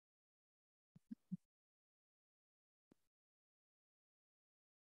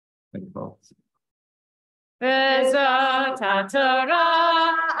 Vezat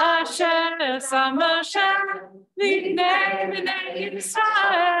HaTorah Asher Sam Moshe L'nei bnei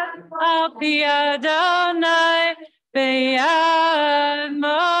Yisrael Al Pi Adonai B'yad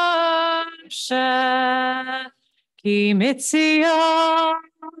Moshe Ki Mitzion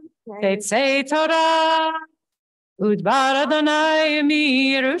Tetzei Torah Udbar Adonai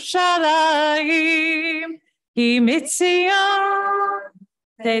miYerushalayim Ki Mitzion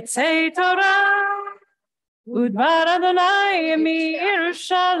Tetzei Torah Udbar Adonai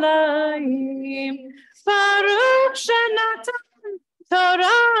miYerushalayim Baruch Shenatan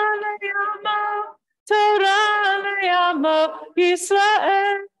Torah leyamo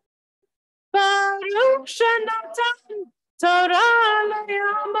Yisrael Baruch Shenatan Torah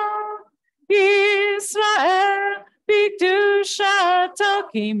leyamo Yisrael B'kedushato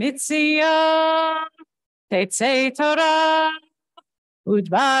Ki Mitzion Tetzei Torah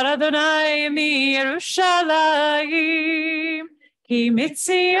Udbar Adonai miYerushalayim Ki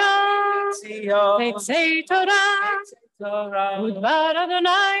Mitzion Tetzei Torah Udbar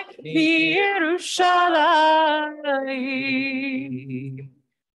Adonai miYerushalayim.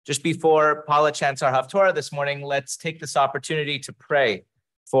 Just before Paula chants our Haftorah this morning, let's take this opportunity to pray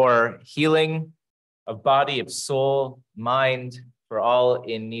for healing of body, of soul, mind, for all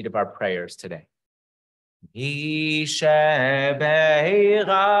in need of our prayers today.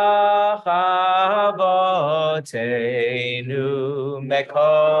 Yishebeirach avoteinu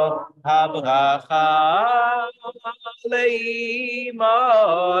mekol habracha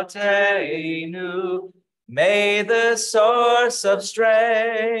leimotenu. May the source of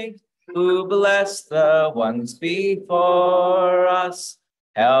strength, who bless the ones before us,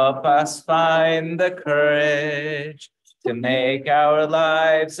 help us find the courage to make our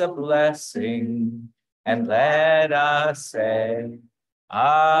lives a blessing. And let us say,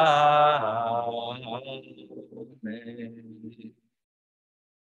 Amen.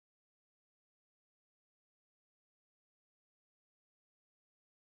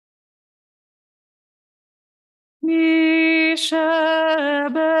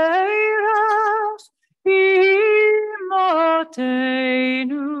 Yishebeirach imotenu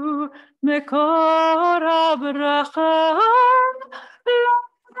mekor habracha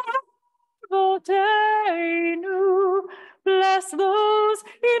Avoteinu. Bless those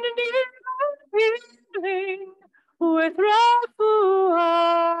in need of healing with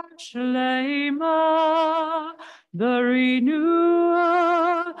refuah shlema, the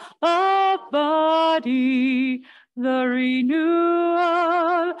renewal of body, the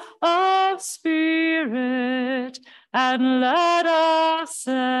renewal of spirit, and let us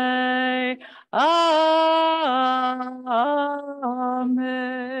say, Amen.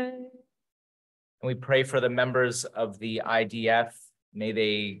 And we pray for the members of the IDF. May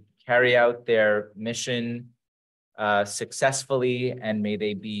they carry out their mission successfully, and may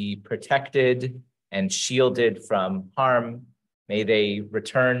they be protected and shielded from harm. May they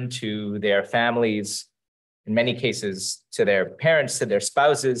return to their families, in many cases to their parents, to their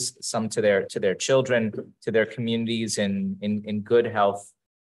spouses, some to their children, to their communities in good health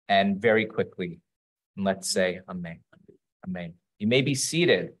and very quickly. And let's say amen. Amen. You may be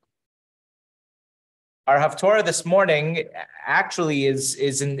seated. Our Haftorah this morning actually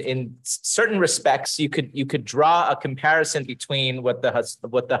is in certain respects, you could draw a comparison between what the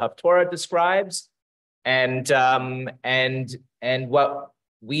Haftorah describes and what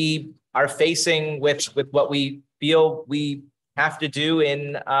we are facing with what we feel we have to do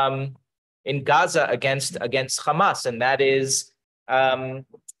in Gaza against Hamas, and that is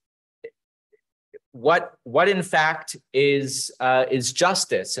what in fact is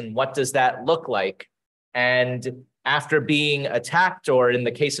justice, and what does that look like? And after being attacked, or in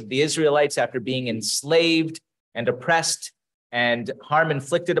the case of the Israelites, after being enslaved and oppressed and harm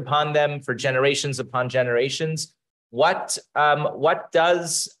inflicted upon them for generations upon generations, what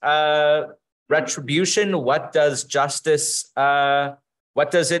does retribution, what does justice, what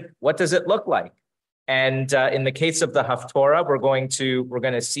does it look like? And in the case of the Haftorah, we're going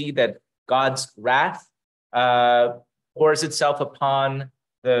to see that God's wrath pours itself upon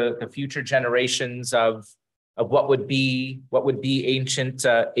the future generations of what would be ancient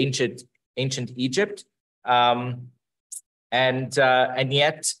Egypt, and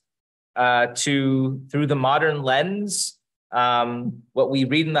yet through the modern lens, what we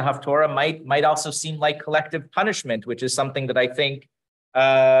read in the Haftorah might also seem like collective punishment, which is something that I think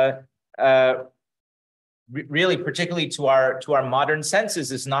really, particularly to our modern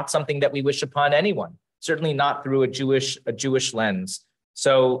senses, is not something that we wish upon anyone. Certainly not through a Jewish lens.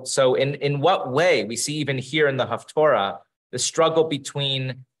 So in what way we see even here in the Haftorah the struggle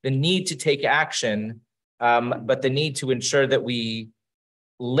between the need to take action, but the need to ensure that we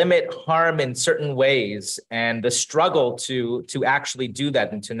limit harm in certain ways, and the struggle to actually do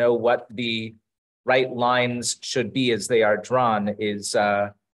that and to know what the right lines should be as they are drawn is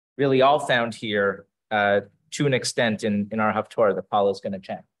really all found here to an extent in our Haftorah that Paula is going to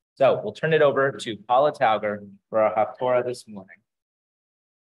chant. So we'll turn it over to Paula Tauger for our Haftorah this morning.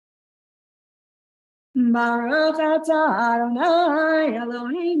 Baruch atah Adonai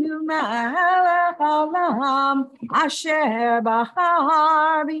Eloheinu melech haolam asher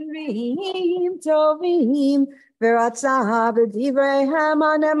bachar b'dvarim tovim v'ratzah b'divreihem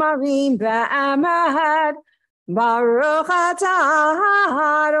hanemarim be'emet. Baruch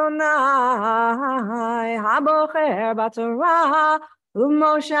atah Adonai habocher b'torah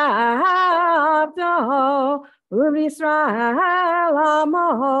u'moshe avdo U'Yisrael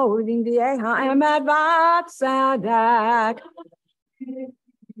amo u'dindiei ha'emet v'tzedek.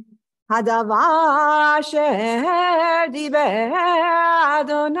 Hadavar asher diber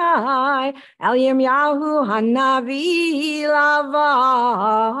Adonai el Yirmiyahu hanavi lavo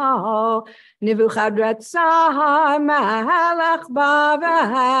Nebuchadnezzar melech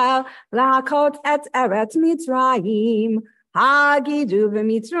Bavel lahakot et Eretz Mitzrayim hagidu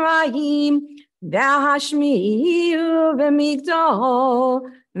v'Mitzrayim V'hashmiu v'migdol,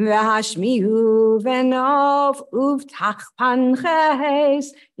 v'hashmiu v'nof, uv'tach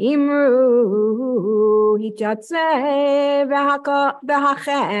panches, imru, hityatzeh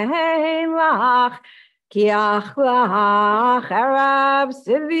v'hachen lach, ki achlach erev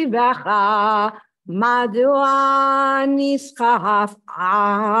sivivecha, madua nischaf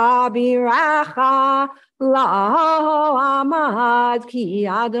abirecha, Lo amad ki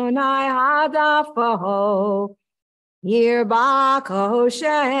Adonai hadafo Yirba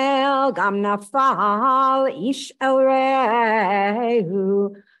koshel gam nafal ish el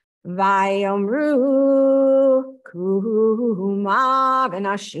rehu Vayomru kuma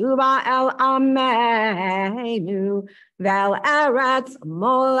v'nashuba el amenu Vel eretz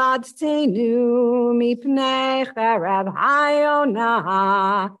moladtenu mipnei cherev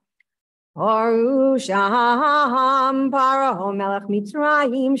hayonah Oru sham paro melech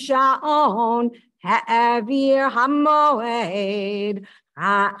Mitzrayim shaon ha'avir hamoed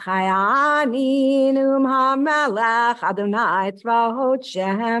Chayanin hamelech Adonai tzvaot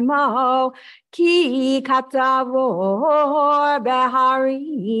shemo ki katavor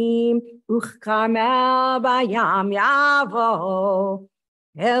beharim uchkarmel bayam yavo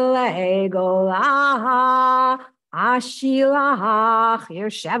elei golah ashilach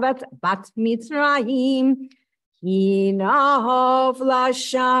Yoshevet bat Mitzrayim Hinov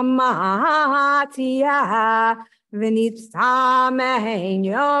lashamatiyah v'nitzameh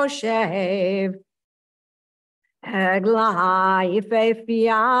Yoshev Egla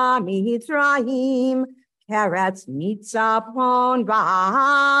yifefia Mitzrayim Keretz nitzapon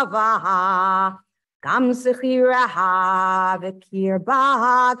ba'ava Gam sechiraha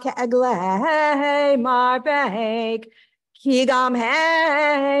v'kirba ke'eglei marbek Ki gam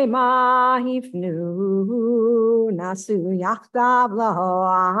hema hifnu nasu yachdav lo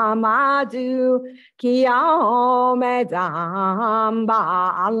amadu ki omedam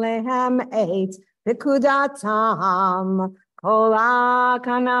ba'alehem eit v'kudatam kol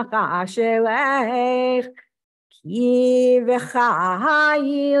ha'kanach shelech ki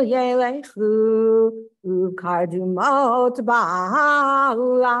v'chayil yelechu ukardumot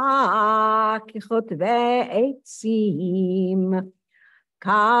ba'ala kichotve eitzim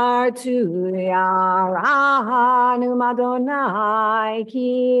kartu yaranu Adonai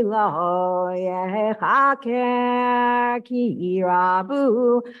ki lo yechaker ki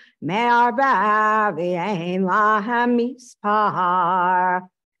rabu me'arba v'yein lahem mispar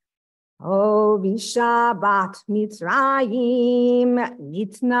O Shabbat Mitzrayim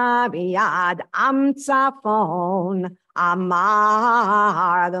nitna biyad am tzafon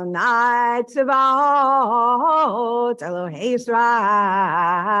Amar Adonai tzvaot Elohei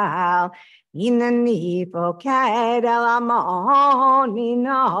Yisrael Hineni foked el amon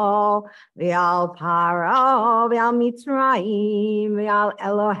mino V'al paro v'al Mitzrayim V'al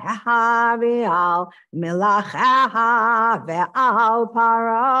Elohecha v'al melachecha V'al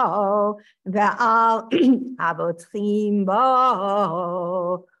paro V'al abotchim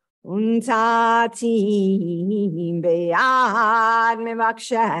bo Untatim beyad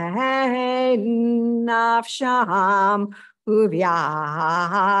mevakshen nafsham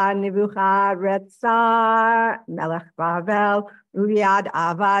Uvyad Nebuchadrezzar melech Bavel Uvyad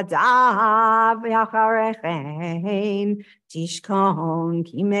avadav yacharechen tishkon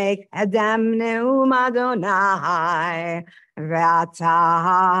kimek edem neum Adonai ve'ata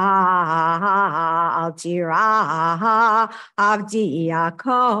al tira avdi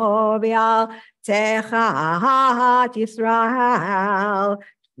Yaakov al techat Yisrael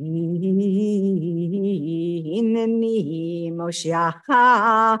Hineni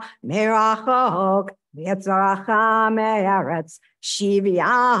Moshiacha merachok v'yetzaracha me'eretz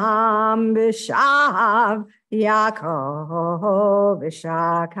shivyam b'shav Yaakov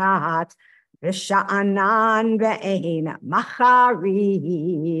v'shakat v'sha'anan ve'ein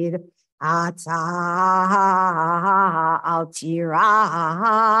macharid ata al tira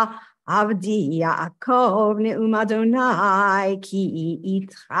Avdi Yaakov ne'um Adonai ki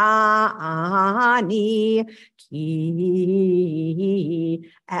itchani ki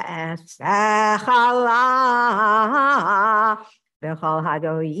esechala v'chol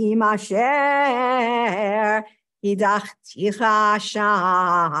hagoyim asher hidachticha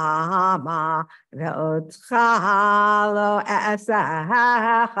shama ve'otcha lo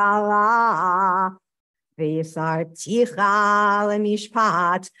esechala V'yisarticha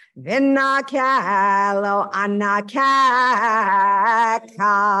lemishpat v'nakelo anakeka.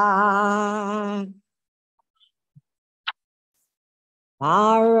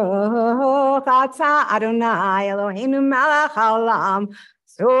 Baruch atah Adonai Eloheinu melech haolam,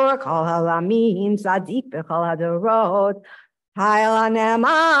 tzur kol haolamim, tzadik b'chol hadorot. Hayla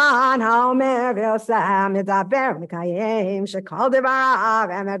neman haomer v'yoseh medaber mikayim shekol devarav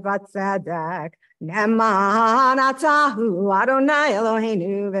emet v'tzedek. Neman atahu Adonai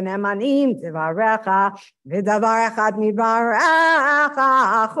Eloheinu v'nemanim tivarecha v'davar echad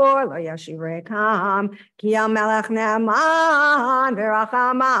mivarecha achor lo yashivrekam ki hamelech neman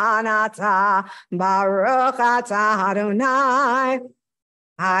v'rachaman atah baruch atah Adonai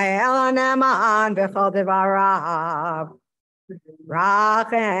ha'el neman v'chol devarav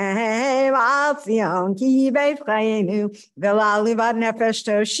Rachem al Zion ki b'efchayinu v'la livad nefesh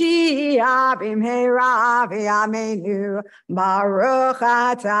toshia b'mheira v'yameinu baruch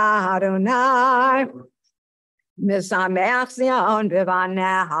atah Adonai misameach Zion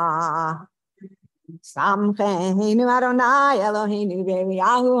b'vaneha Samcheinu Adonai Eloheinu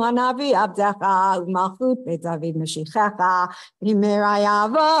Beriyahu Hanavi Abdecha U'malchut Beit David Mashichecha B'mira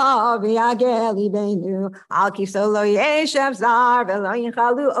Yavo V'yagel Libeinu Al Kiso Lo Yeshev Zar V'lo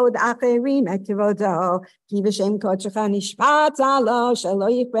Yichalu Od Acherim Et Kivodo Ki B'Shem Kodshecha Nishpat Alo Shelo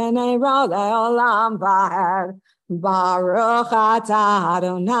Yikbenei Ro Le'olam Va'ed Baruch Atah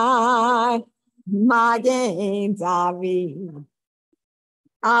Adonai Magen David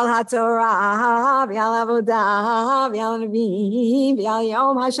Al HaTorah, V'al Avodah, V'al Nevi'im, V'al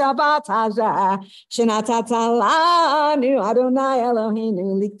Yom HaShabbat Hazeh, Shenatata lanu Adonai Eloheinu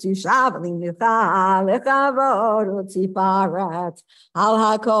Liktusha V'linucha Lechavod U'tifaret. Al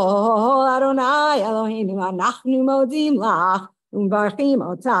HaKol Adonai Eloheinu Anachnu Modim Lach Umbarchim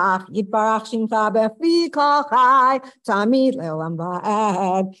Otach Yitbarach Shimcha Befi Kol Chai Tamid Le'olam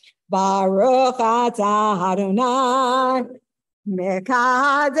Va'ed Baruch Atah Adonai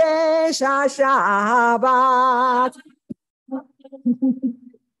Mekadesh HaShabbat.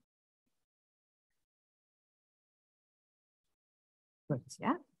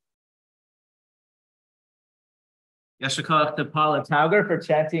 Yeah. Yasher koach to Paula Tauger for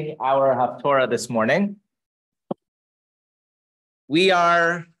chanting our Haftorah this morning.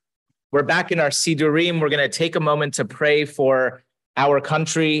 We're back in our Sidurim. We're going to take a moment to pray for our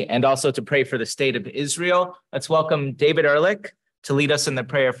country and also to pray for the state of Israel. Let's welcome David Ehrlich to lead us in the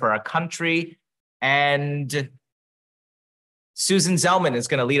prayer for our country. And Susan Zellman is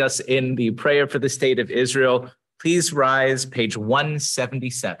going to lead us in the prayer for the state of Israel. Please rise, page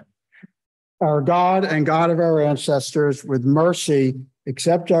 177. Our God and God of our ancestors, with mercy,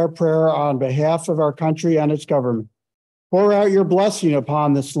 accept our prayer on behalf of our country and its government. Pour out your blessing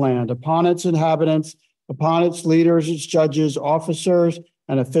upon this land, upon its inhabitants, upon its leaders, its judges, officers,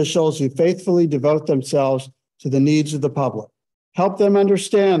 and officials who faithfully devote themselves to the needs of the public. Help them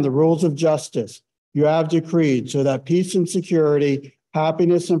understand the rules of justice you have decreed so that peace and security,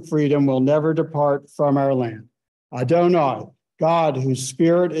 happiness and freedom will never depart from our land. Adonai, God, whose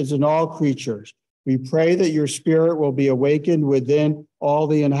spirit is in all creatures, we pray that your spirit will be awakened within all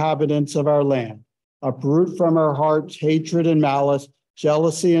the inhabitants of our land. Uproot from our hearts hatred and malice,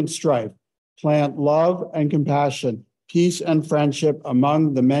 jealousy and strife. Plant love and compassion, peace and friendship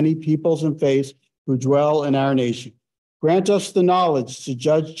among the many peoples and faiths who dwell in our nation. Grant us the knowledge to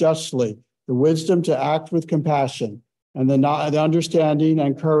judge justly, the wisdom to act with compassion, and the understanding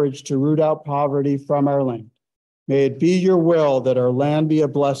and courage to root out poverty from our land. May it be your will that our land be a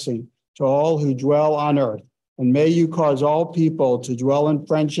blessing to all who dwell on earth, and may you cause all people to dwell in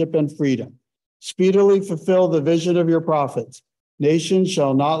friendship and freedom. Speedily fulfill the vision of your prophets. Nation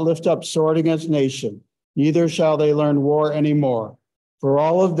shall not lift up sword against nation, neither shall they learn war anymore. For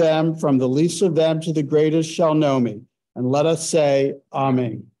all of them, from the least of them to the greatest, shall know me. And let us say,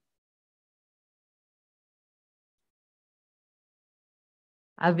 Amen.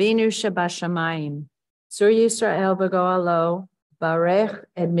 Avinu Shabashamayim, Sur Yisrael V'goalo, Barech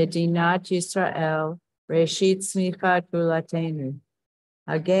et Medinat Yisrael, Reshit Tzmichat Gulatenu.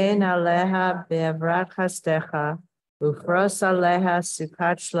 Hagen Aleha Be'evrat Chastecha, Ufros Aleha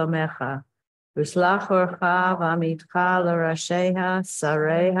Sukat Shlomecha, Uslach Orcha V'amitcha L'Rasheha,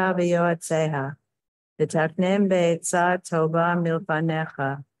 Sareha V'yoatzeha, V'taknem Be'etzah Tova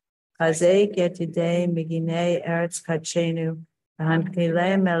Milfanecha, Chazek Yetidei Miginei Eretz Kachenu,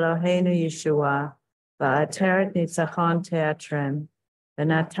 V'hankilem Eloheinu Yeshua, V'ateret Nitzachon Teatrem,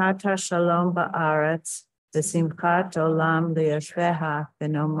 V'natata Shalom Ba'aretz, V'simchat Olam L'Yoshveha,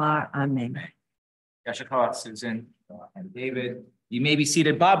 V'nomar Amen. Yasher koach, Susan and David. You may be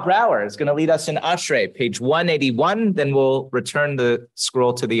seated. Bob Brower is going to lead us in Ashrei, page 181. Then we'll return the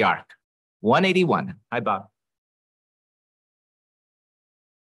scroll to the ark. 181. Hi, Bob.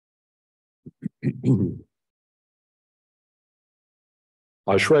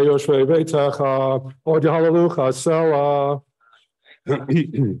 Ashrei Yoshvei Beitecha, Od Hallelujah Selah.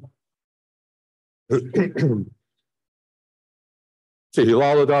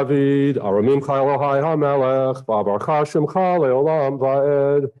 Tehillah David, Aramim Elohai HaMelech, Baruch Shemcha Leolam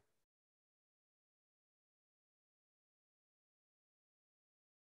Va'ed.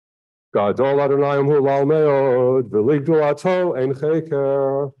 Gadol Adonai Hulal Meod, V'ligdulato Ein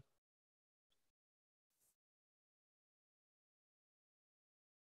Cheker.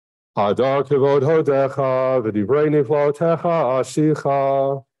 Hadar Kivod Hodecha, V'divrei Niflotecha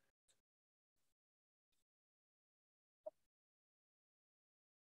Ashicha.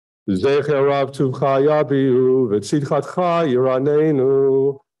 Zecher Rav Tuvcha Yabiu, V'tzidchatcha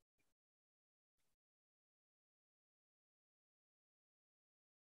Yiranenu.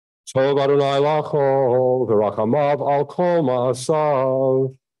 Tov Adonai Lachol, V'rachamav Al Kol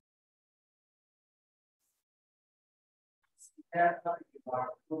Ma'asav.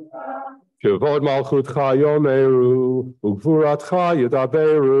 כבוד מלכותך יאמרו, וגבורתך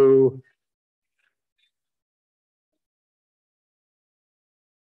ידברו.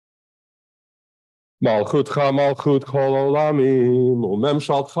 מלכותך מלכות כל עולמים,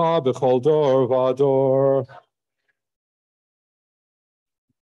 וממשלתך בכל דור ודור.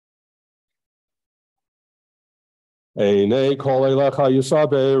 עיני כל אליך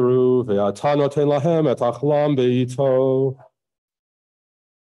יסברו, ואתה נותן להם את אכלם בעתו.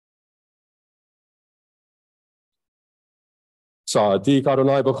 צדיק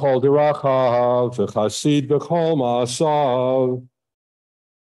אדוני בכל דרכיו, וחסיד בכל מעשיו.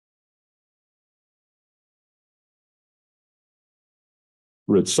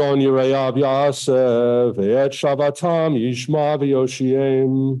 רצון יראיו יעשה, ואת שבתם ישמע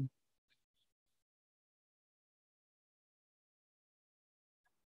ויושיעם.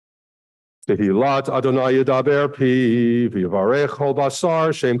 תהילת אדוני ידבר פי, ויברך כל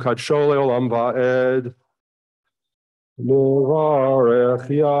בשר שם קדשו לעולם ועד. נברך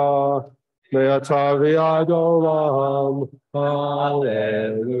יה, מעתה ועד עולם, הללויה.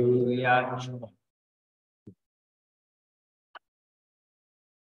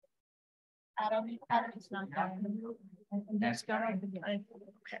 Adam's not going. Next guy.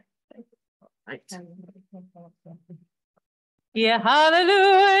 Yeah,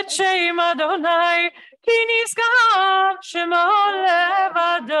 hallelujah, Shem Adonai, Ki nizkar shemo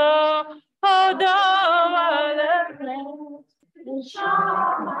levado, Odo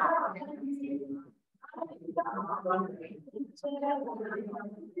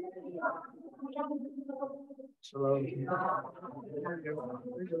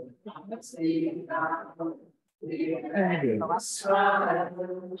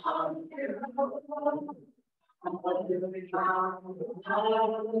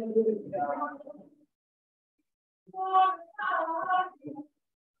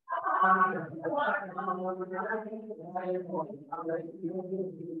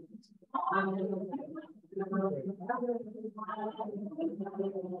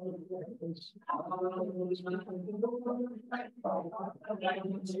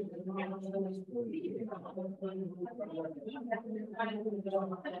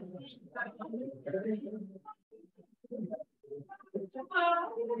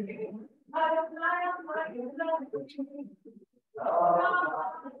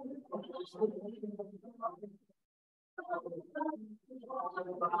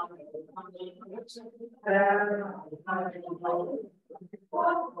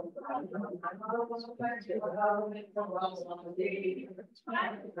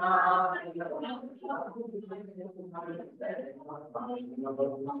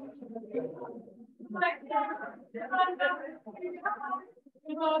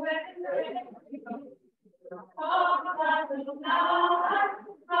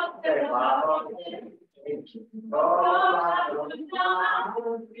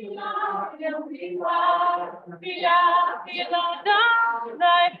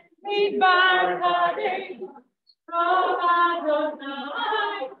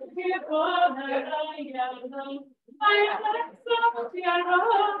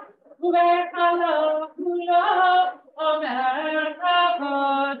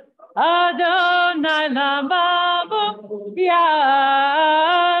Adonai Lamabu Yashab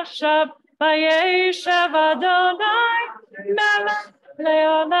Vayeshav Adonai Melech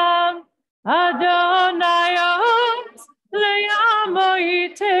Leolam Adonai Oz Leamo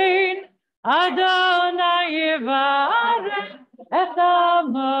Yitain Adonai Yivarech Et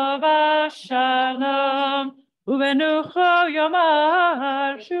Amo V'Shalom Uvenucho Yom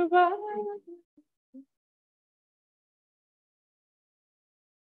HaShuvah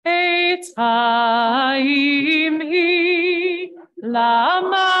Eitz Chaim hi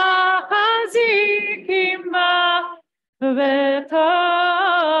lama chazikim ba v'tomcheha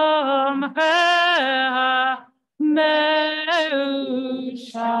meushar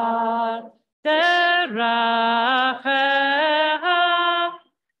deracheha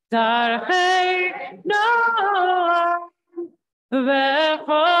darchei noam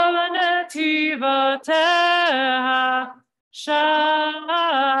v'chol netivoteha Shalom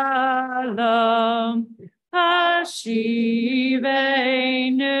Hashivenu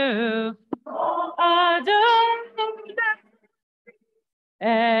Adonai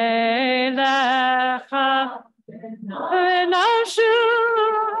Elecha V'nashuv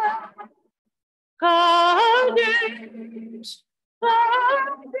Kadesh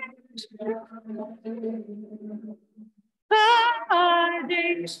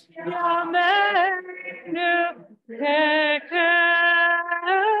Kadesh Yameinu Keke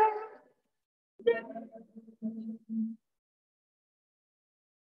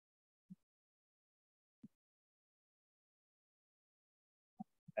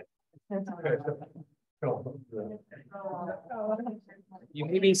You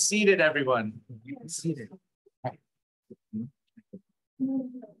may be seated, everyone. You may be seated.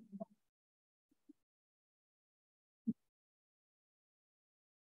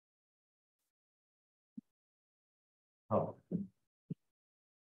 Oh.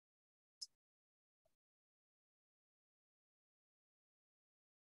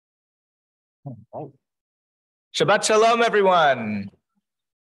 Shabbat shalom, everyone.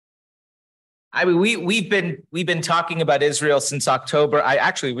 I mean, we've been talking about Israel since October.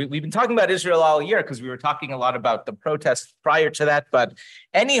 We've been talking about Israel all year because we were talking a lot about the protests prior to that. But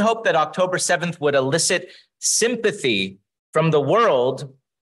any hope that October 7th would elicit sympathy from the world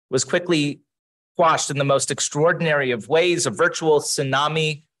was quickly quashed in the most extraordinary of ways. A virtual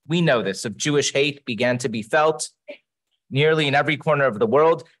tsunami, we know this, of Jewish hate began to be felt nearly in every corner of the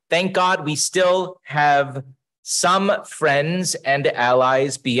world. Thank God we still have some friends and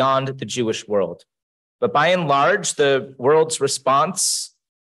allies beyond the Jewish world. But by and large, the world's response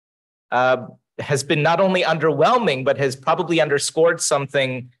has been not only underwhelming, but has probably underscored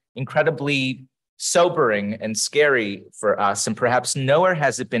something incredibly sobering and scary for us. And perhaps nowhere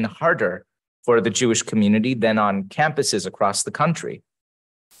has it been harder for the Jewish community than on campuses across the country.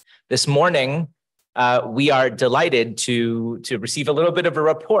 This morning, we are delighted to receive a little bit of a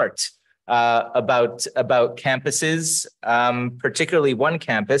report about campuses, particularly one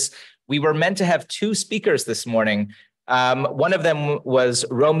campus. We were meant to have two speakers this morning. One of them was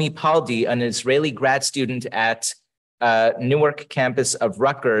Romi Paldi, an Israeli grad student at Newark campus of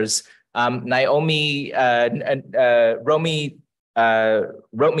Rutgers. Romi wrote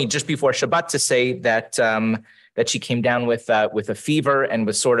me just before Shabbat to say that she came down with a fever and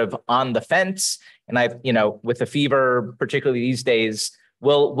was sort of on the fence. And with a fever, particularly these days,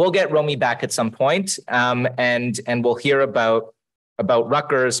 we'll get Romi back at some point, and we'll hear about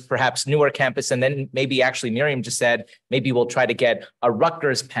Rutgers, perhaps Newark campus, and then maybe actually Miriam just said maybe we'll try to get a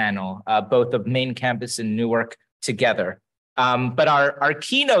Rutgers panel, both of main campus and Newark together. But our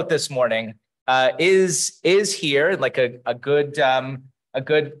keynote this morning is here, like a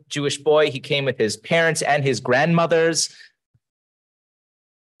good Jewish boy. He came with his parents and his grandmothers.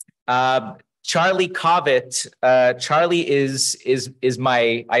 Charlie Covet. Charlie is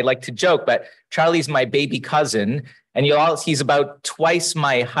my, I like to joke, but Charlie's my baby cousin, and he's about twice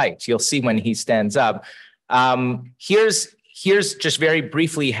my height. You'll see when he stands up. Here's just very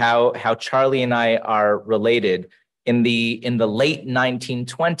briefly how Charlie and I are related. In the late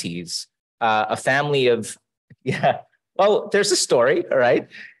 1920s, a family of, there's a story, all right.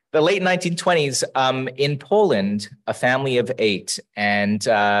 The late 1920s, in Poland, a family of 8, and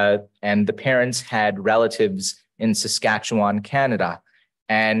the parents had relatives in Saskatchewan, Canada,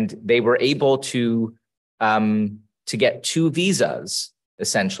 and they were able to get 2 visas.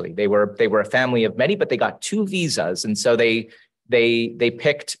 Essentially, they were a family of many, but they got 2 visas, and so they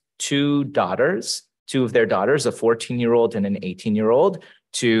picked 2 of their daughters, a 14-year-old and an 18-year-old,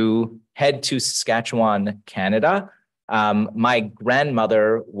 to head to Saskatchewan, Canada. My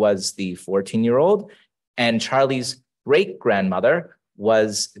grandmother was the 14-year-old, and Charlie's great-grandmother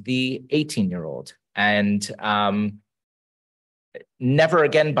was the 18-year-old. And never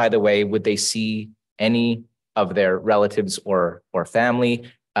again, by the way, would they see any of their relatives or family.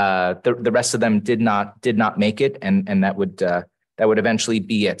 The rest of them did not make it, and that would eventually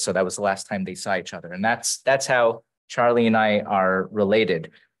be it. So that was the last time they saw each other, and that's how Charlie and I are related.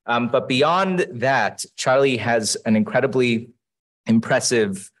 But beyond that, Charlie has an incredibly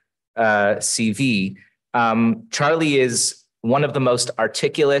impressive CV. Charlie is one of the most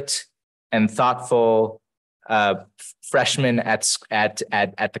articulate and thoughtful freshmen at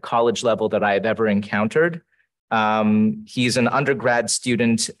the college level that I have ever encountered. He's an undergrad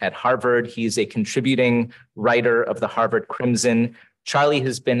student at Harvard. He's a contributing writer of the Harvard Crimson. Charlie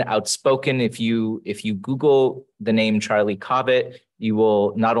has been outspoken. If you Google the name Charlie Covet, you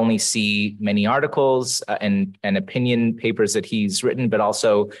will not only see many articles and opinion papers that he's written, but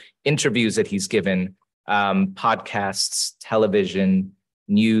also interviews that he's given, podcasts, television,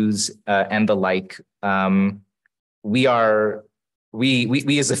 news, and the like. We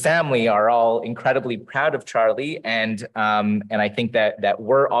as a family are all incredibly proud of Charlie, and I think that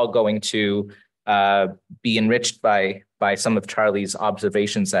we're all going to be enriched by some of Charlie's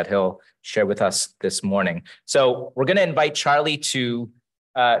observations that he'll share with us this morning. So we're going to invite Charlie to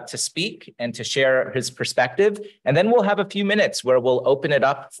speak and to share his perspective, and then we'll have a few minutes where we'll open it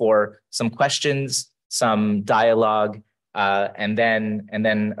up for some questions, some dialogue, and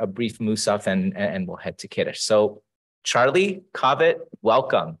then a brief musaf, and we'll head to Kiddush. So Charlie Covet,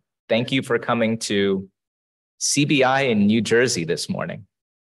 welcome. Thank you for coming to CBI in New Jersey this morning.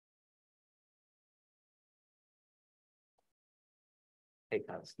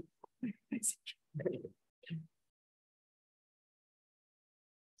 Shabbat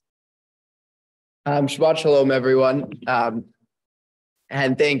Shalom, everyone.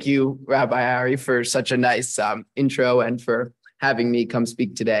 And thank you, Rabbi Ari, for such a nice intro and for having me come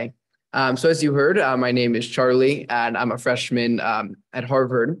speak today. So as you heard, my name is Charlie, and I'm a freshman at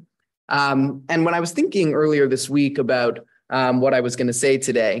Harvard. And when I was thinking earlier this week about what I was going to say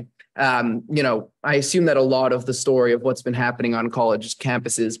today, I assume that a lot of the story of what's been happening on college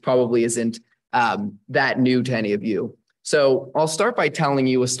campuses probably isn't that new to any of you. So I'll start by telling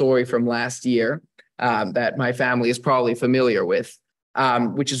you a story from last year that my family is probably familiar with,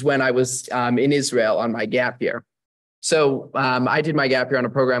 which is when I was in Israel on my gap year. So I did my gap year on a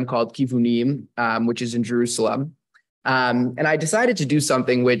program called Kivunim, which is in Jerusalem. And I decided to do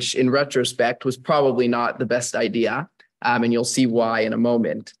something which, in retrospect, was probably not the best idea. And you'll see why in a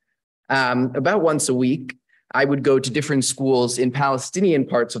moment. About once a week, I would go to different schools in Palestinian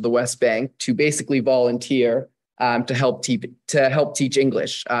parts of the West Bank to basically volunteer to help teach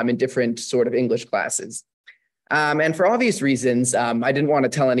English in different sort of English classes. And for obvious reasons, I didn't want to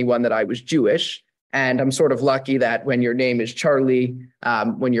tell anyone that I was Jewish. And I'm sort of lucky that when your name is Charlie,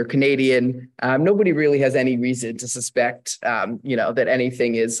 when you're Canadian, nobody really has any reason to suspect, that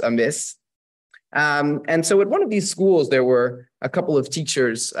anything is amiss. And so at one of these schools, there were a couple of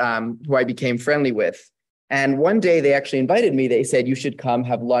teachers who I became friendly with. And one day they actually invited me. They said, you should come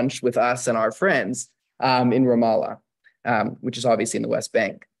have lunch with us and our friends in Ramallah, which is obviously in the West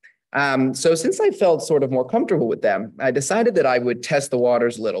Bank. So since I felt sort of more comfortable with them, I decided that I would test the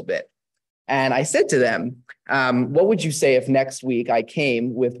waters a little bit. And I said to them, what would you say if next week I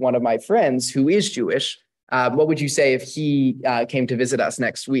came with one of my friends who is Jewish? What would you say if he came to visit us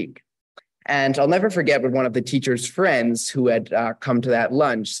next week? And I'll never forget what one of the teacher's friends who had come to that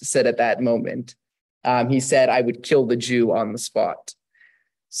lunch said at that moment. He said, I would kill the Jew on the spot.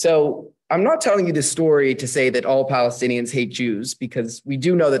 So I'm not telling you this story to say that all Palestinians hate Jews, because we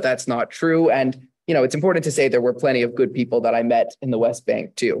do know that that's not true. And, it's important to say there were plenty of good people that I met in the West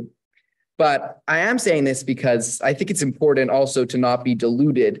Bank too. But I am saying this because I think it's important also to not be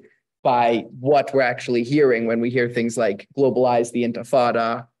deluded by what we're actually hearing when we hear things like globalize the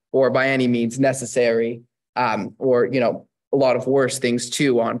Intifada or by any means necessary, or, a lot of worse things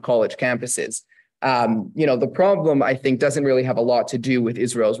too on college campuses. The problem, I think, doesn't really have a lot to do with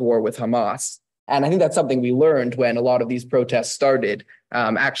Israel's war with Hamas. And I think that's something we learned when a lot of these protests started,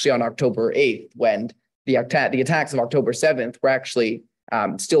 actually on October 8th, when the attacks of October 7th were actually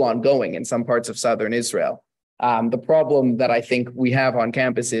still ongoing in some parts of southern Israel. The problem that I think we have on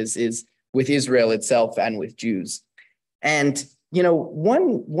campuses is with Israel itself and with Jews. And,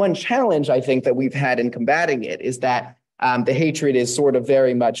 one challenge I think that we've had in combating it is that the hatred is sort of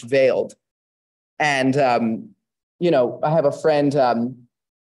very much veiled. And, I have a friend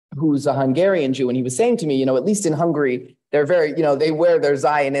who's a Hungarian Jew, and he was saying to me, at least in Hungary, they're very, they wear their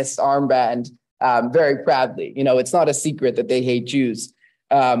Zionist armband very proudly. It's not a secret that they hate Jews.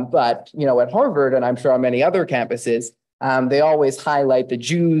 But, at Harvard, and I'm sure on many other campuses, they always highlight the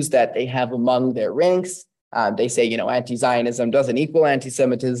Jews that they have among their ranks. They say, anti-Zionism doesn't equal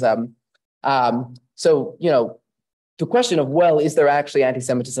anti-Semitism. So, the question of, well, is there actually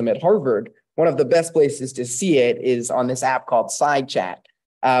anti-Semitism at Harvard? One of the best places to see it is on this app called SideChat,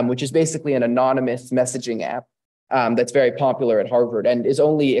 which is basically an anonymous messaging app that's very popular at Harvard and is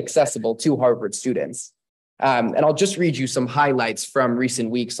only accessible to Harvard students. And I'll just read you some highlights from recent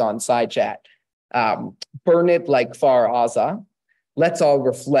weeks on SideChat. Burn it like Far Aza. Let's all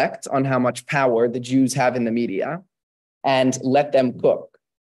reflect on how much power the Jews have in the media, and let them cook.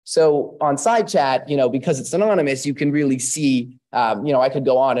 So on SideChat, because it's anonymous, you can really see, I could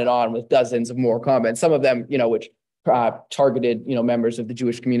go on and on with dozens of more comments, some of them, which targeted, members of the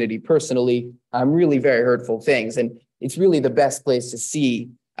Jewish community personally, really very hurtful things. And it's really the best place to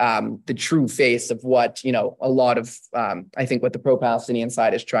see the true face of what, a lot of, I think what the pro-Palestinian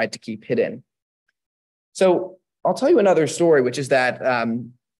side has tried to keep hidden. So I'll tell you another story, which is that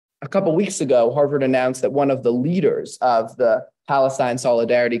a couple weeks ago, Harvard announced that one of the leaders of the Palestine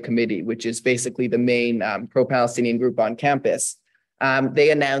Solidarity Committee, which is basically the main pro-Palestinian group on campus, they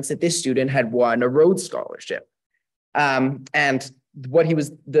announced that this student had won a Rhodes Scholarship. And what he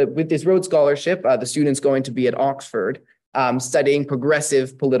was, with this Rhodes Scholarship, the student's going to be at Oxford studying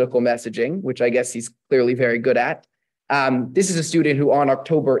progressive political messaging, which I guess he's clearly very good at. This is a student who on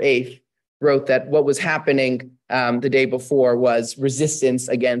October 8th wrote that what was happening the day before was resistance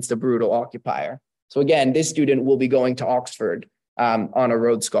against a brutal occupier. So again, this student will be going to Oxford on a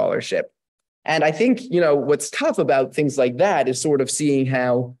Rhodes Scholarship. And I think, what's tough about things like that is sort of seeing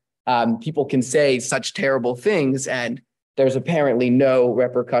how people can say such terrible things and there's apparently no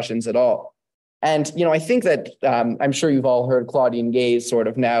repercussions at all. And, I think that I'm sure you've all heard Claudine Gay's sort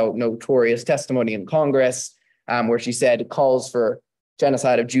of now notorious testimony in Congress, where she said calls for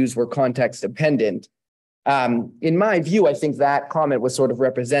genocide of Jews were context dependent. In my view, I think that comment was sort of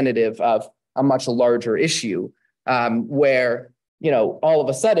representative of a much larger issue, where, all of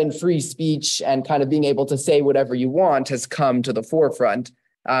a sudden free speech and kind of being able to say whatever you want has come to the forefront.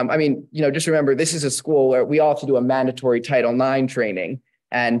 Just remember, this is a school where we all have to do a mandatory Title IX training.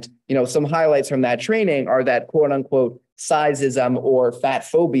 And, some highlights from that training are that quote unquote sizeism or fat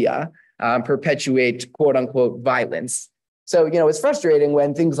phobia perpetuate quote unquote violence. So, it's frustrating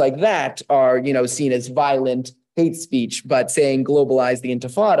when things like that are, seen as violent hate speech, but saying globalize the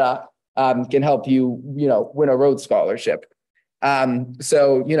Intifada can help you, win a Rhodes Scholarship. I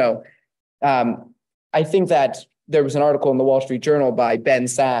think that there was an article in the Wall Street Journal by Ben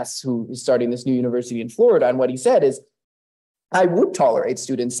Sass, who is starting this new university in Florida. And what he said is, I would tolerate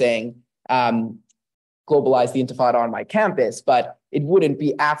students saying, globalize the Intifada on my campus, but it wouldn't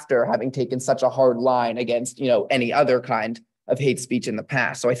be after having taken such a hard line against, any other kind of hate speech in the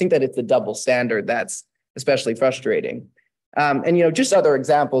past. So I think that it's a double standard that's especially frustrating. Just other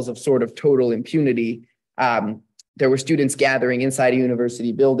examples of sort of total impunity. There were students gathering inside a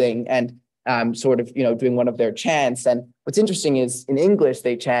university building and doing one of their chants. And what's interesting is in English,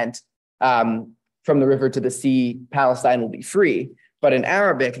 they chant, from the river to the sea, Palestine will be free. But in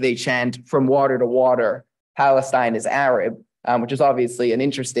Arabic, they chant from water to water, Palestine is Arab, which is obviously an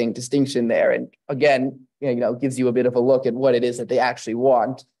interesting distinction there. And again, gives you a bit of a look at what it is that they actually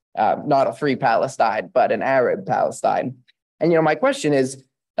want, not a free Palestine, but an Arab Palestine. And, my question is,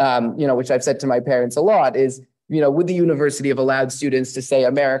 which I've said to my parents a lot is, would the university have allowed students to say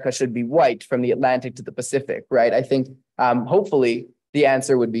America should be white from the Atlantic to the Pacific, right? I think hopefully the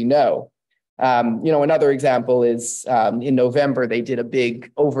answer would be no. Another example is in November, they did a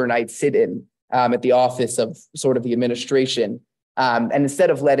big overnight sit-in at the office of sort of the administration. And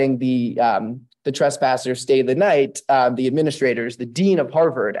instead of letting the trespassers stay the night, the administrators, the dean of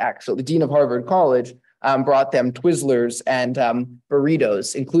Harvard College, brought them Twizzlers and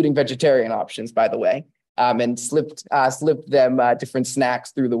burritos, including vegetarian options, by the way, and slipped them different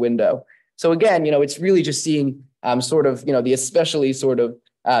snacks through the window. So again, it's really just seeing the especially sort of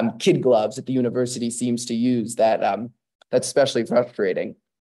kid gloves that the university seems to use that's especially frustrating.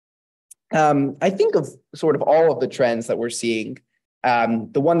 I think of sort of all of the trends that we're seeing.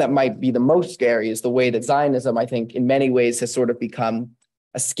 The one that might be the most scary is the way that Zionism, I think, in many ways has sort of become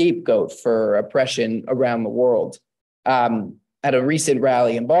a scapegoat for oppression around the world. At a recent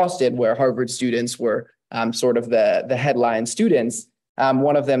rally in Boston, where Harvard students were sort of the headline students,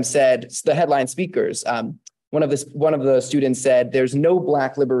 one of them said, the headline speakers, one of the students said, "There's no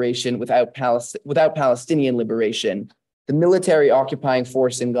Black liberation without Palestinian liberation. The military occupying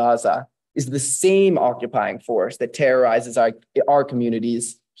force in Gaza is the same occupying force that terrorizes our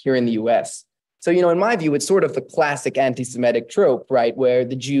communities here in the US." So, in my view, it's sort of the classic anti-Semitic trope, right, where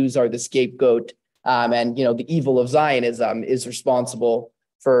the Jews are the scapegoat and, the evil of Zionism is responsible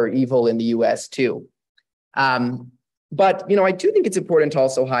for evil in the US too. But, I do think it's important to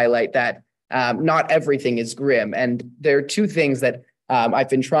also highlight that not everything is grim. And there are two things that I've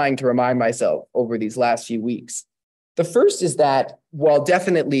been trying to remind myself over these last few weeks. The first is that while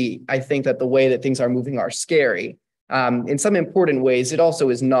definitely I think that the way that things are moving are scary, in some important ways, it also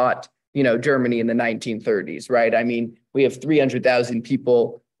is not, Germany in the 1930s, right? I mean, we have 300,000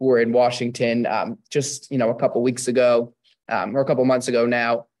 people who were in Washington just, a couple weeks ago or a couple months ago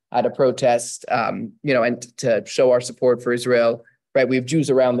now at a protest, and to show our support for Israel, right? We have Jews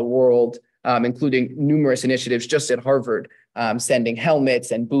around the world, including numerous initiatives just at Harvard, sending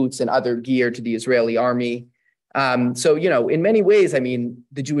helmets and boots and other gear to the Israeli army. So, in many ways, I mean,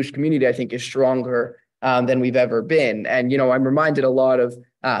 the Jewish community, I think, is stronger than we've ever been. And, I'm reminded a lot of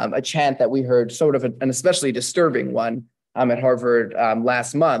a chant that we heard, sort of an especially disturbing one at Harvard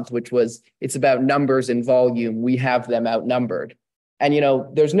last month, which was, "It's about numbers and volume. We have them outnumbered." And,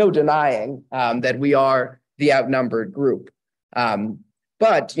 there's no denying that we are the outnumbered group.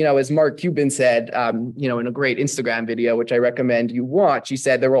 But, as Mark Cuban said, in a great Instagram video, which I recommend you watch, he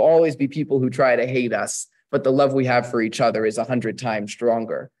said, "There will always be people who try to hate us, but the love we have for each other is 100 times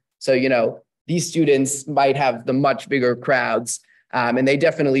stronger." So, these students might have the much bigger crowds, and they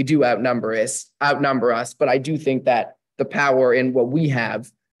definitely do outnumber us. But I do think that the power in what we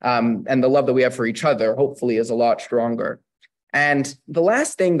have and the love that we have for each other, hopefully, is a lot stronger. And the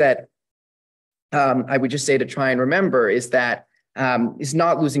last thing that I would just say to try and remember is that is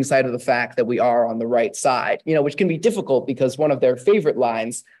not losing sight of the fact that we are on the right side, which can be difficult because one of their favorite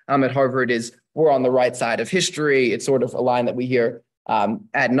lines at Harvard is, we're on the right side of history. It's sort of a line that we hear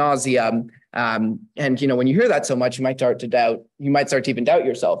ad nauseum. And, when you hear that so much, you might start to even doubt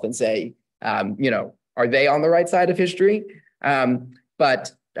yourself and say, are they on the right side of history?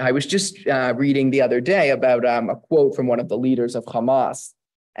 But I was just reading the other day about a quote from one of the leaders of Hamas.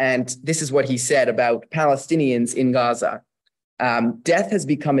 And this is what he said about Palestinians in Gaza. Death has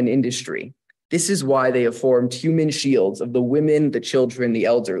become an industry. This is why they have formed human shields of the women, the children, the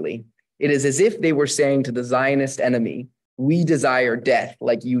elderly. It is as if they were saying to the Zionist enemy, we desire death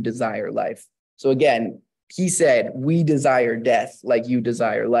like you desire life. So again, he said, we desire death like you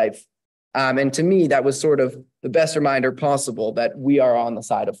desire life. And to me, that was sort of the best reminder possible that we are on the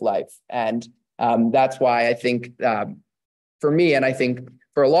side of life. And that's why I think for me, and I think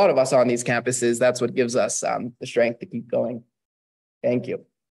for a lot of us on these campuses, that's what gives us the strength to keep going. Thank you.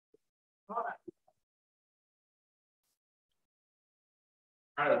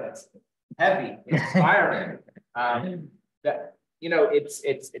 That's heavy, inspiring.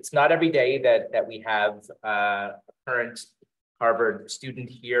 It's not every day that we have a current Harvard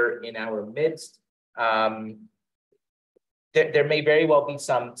student here in our midst. There may very well be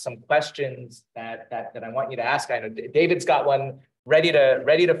some questions that I want you to ask. I know David's got one ready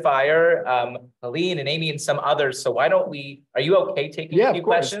to fire. Helene and Amy and some others. So why don't we? Are you okay taking a few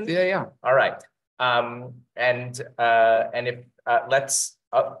questions? Yeah. All right. And if let's.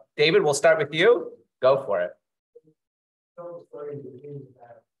 David, we'll start with you. Go for it.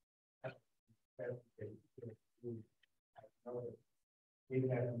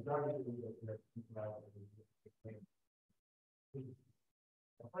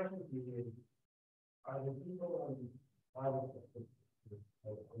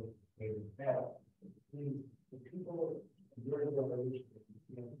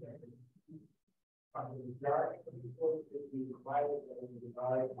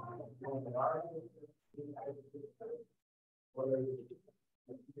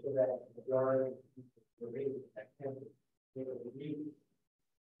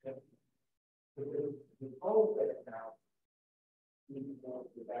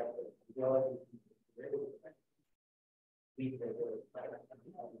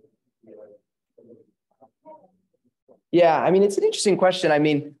 Yeah, I mean, it's an interesting question. I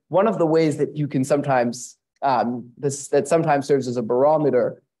mean, one of the ways that you can sometimes, that sometimes serves as a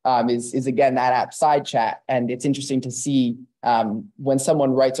barometer is again, that app side chat. And it's interesting to see when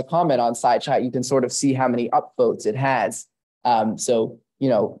someone writes a comment on side chat, you can sort of see how many upvotes it has. So,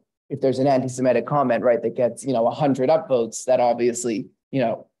 if there's an anti-Semitic comment, right, that gets, 100 upvotes, that obviously,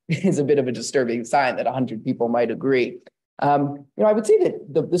 is a bit of a disturbing sign that 100 people might agree. I would say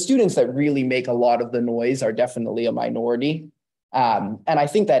that the students that really make a lot of the noise are definitely a minority. And I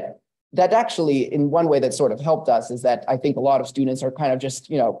think that actually, in one way that sort of helped us is that I think a lot of students are kind of just,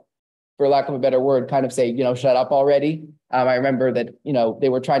 for lack of a better word, kind of say, shut up already. I remember that, they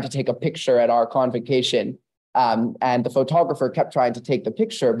were trying to take a picture at our convocation, and the photographer kept trying to take the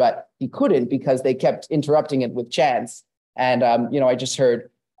picture, but he couldn't because they kept interrupting it with chants. And, I just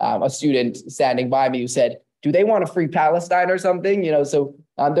heard a student standing by me who said, do they want a free Palestine or something? So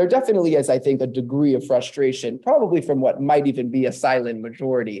there definitely is, I think, a degree of frustration, probably from what might even be a silent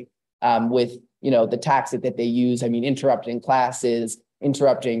majority with, the tactic that they use. I mean, interrupting classes,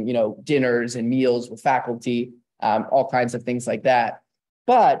 interrupting, dinners and meals with faculty, all kinds of things like that.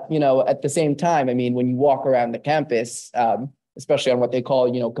 But, at the same time, I mean, when you walk around the campus, especially on what they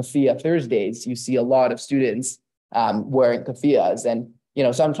call, keffiyeh Thursdays, you see a lot of students wearing keffiyehs. And,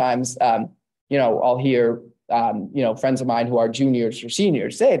 sometimes, I'll hear, friends of mine who are juniors or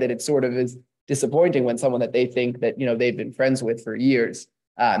seniors say that it sort of is disappointing when someone that they think that, they've been friends with for years,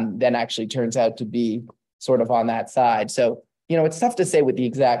 then actually turns out to be sort of on that side. So, it's tough to say what the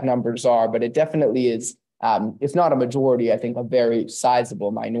exact numbers are, but it definitely is, if not a majority, I think a very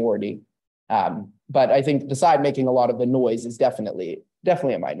sizable minority. But I think the side making a lot of the noise is definitely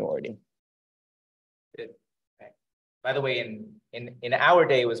a minority. By the way, in our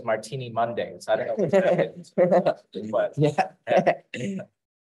day, it was Martini Monday. So I don't know what. Yeah.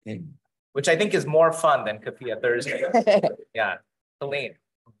 Which I think is more fun than keffiyeh Thursday. Yeah. Helene.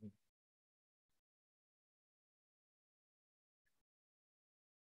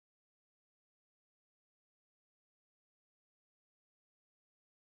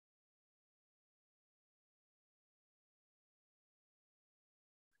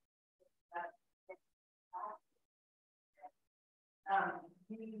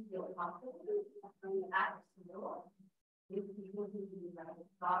 Do you feel comfortable with that? With people who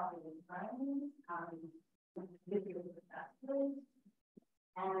thought with friends, with your professors,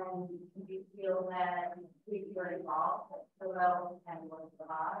 and do you feel that if you're involved, so well and was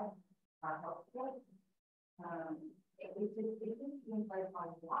alive, help get. It just seems like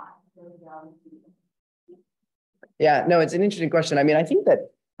a lot for the young people. Yeah, no, it's an interesting question. I mean, I think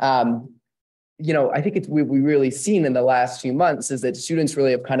that, I think we really seen in the last few months is that students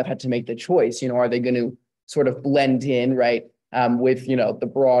really have kind of had to make the choice, are they going to sort of blend in, right, with,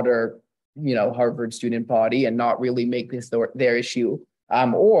 the broader, Harvard student body and not really make this their issue.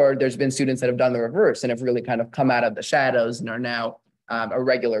 Or there's been students that have done the reverse and have really kind of come out of the shadows and are now a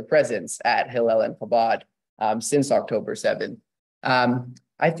regular presence at Hillel and Chabad since October 7th.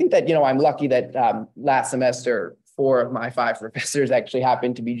 I think that, I'm lucky that last semester, 4 of my 5 professors actually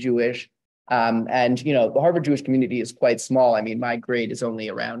happened to be Jewish. And, the Harvard Jewish community is quite small. I mean, my grade is only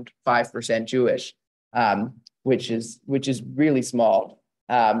around 5% Jewish, which is really small.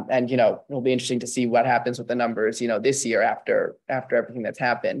 And, it'll be interesting to see what happens with the numbers, this year after everything that's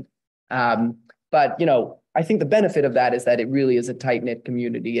happened. But, I think the benefit of that is that it really is a tight-knit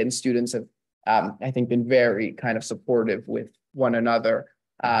community and students have, I think, been very kind of supportive with one another.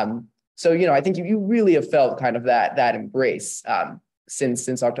 So, I think you really have felt kind of that embrace since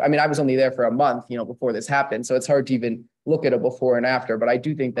October. I mean, I was only there for a month, before this happened. So it's hard to even look at a before and after, but I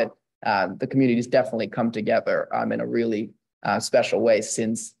do think that the community's definitely come together in a really special way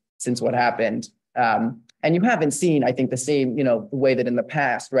since what happened. And you haven't seen, I think, the same, the way that in the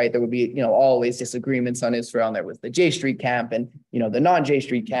past, right, there would be, always disagreements on Israel. And there was the J Street camp and, the non-J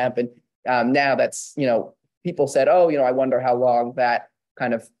Street camp. And now that's, people said, oh, I wonder how long that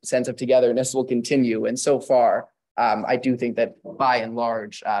kind of sense of togetherness will continue. And so far, I do think that by and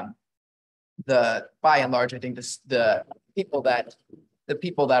large, I think the people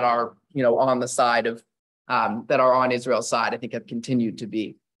that are, on the side of, that are on Israel's side, I think have continued to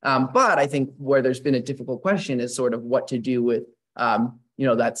be. But I think where there's been a difficult question is sort of what to do with,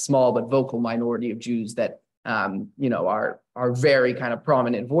 that small but vocal minority of Jews that, are very kind of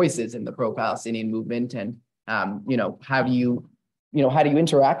prominent voices in the pro-Palestinian movement. And, how do you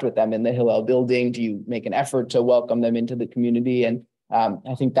interact with them in the Hillel building? Do you make an effort to welcome them into the community? And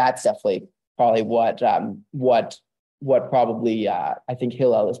I think that's definitely probably what probably I think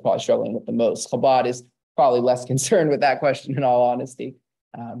Hillel is probably struggling with the most. Chabad is probably less concerned with that question, in all honesty.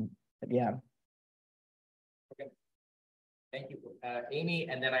 But yeah. Okay. Thank you, Amy.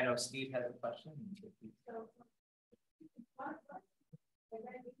 And then I know Steve has a question.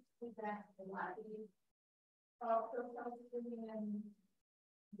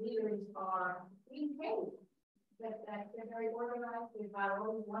 Leaders are being paid. That they're very organized. They've got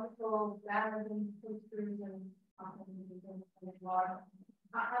all these wonderful banners and posters and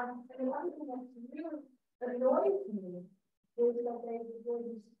the one thing that's really annoys me is that they do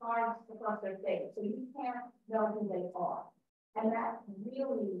these cards across their face, so you can't know who they are. And that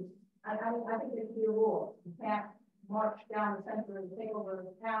really, I think there should be a rule. You can't march down the center and take over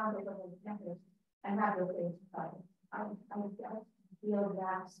the town, take over the campus, and have those things covered. I feel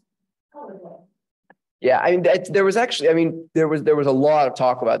that's colorful. Yeah, I mean, there was a lot of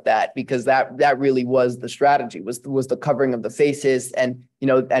talk about that because that really was the strategy, was the covering of the faces and,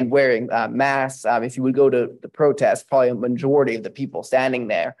 and wearing masks. If you would go to the protest, probably a majority of the people standing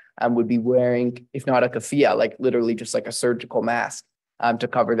there would be wearing, if not a keffiyeh, like literally just like a surgical mask to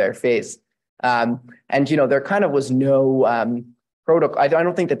cover their face. And, there kind of was no protocol. I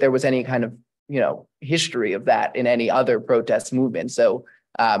don't think that there was any kind of, history of that in any other protest movement. So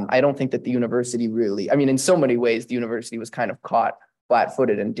I don't think that the university really, in so many ways, the university was kind of caught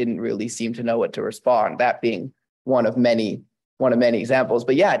flat-footed and didn't really seem to know what to respond, that being one of many examples.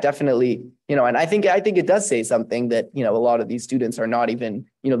 But yeah, definitely, and I think it does say something that, a lot of these students are not even,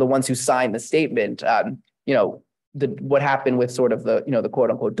 the ones who signed the statement, what happened with sort of the, the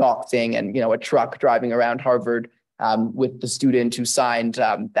quote unquote doxing and, a truck driving around Harvard with the student who signed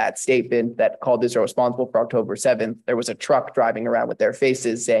that statement that called Israel responsible for October 7th. There was a truck driving around with their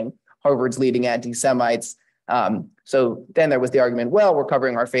faces saying Harvard's leading anti-Semites. So then there was the argument, well, we're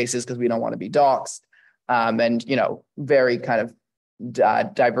covering our faces because we don't want to be doxed. And, very kind of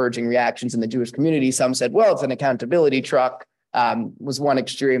diverging reactions in the Jewish community. Some said, well, it's an accountability truck. Was one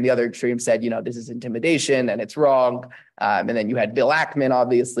extreme. The other extreme said, this is intimidation and it's wrong. And then you had Bill Ackman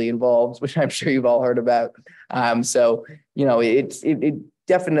obviously involved, which I'm sure you've all heard about. So, it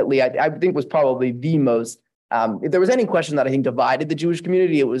definitely, I think was probably the most, if there was any question that I think divided the Jewish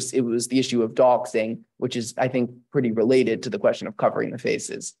community, it was the issue of doxing, which is, I think, pretty related to the question of covering the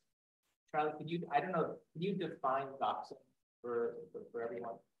faces. Charlie, can you define doxing for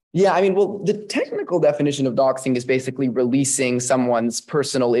everyone? Yeah, well, the technical definition of doxing is basically releasing someone's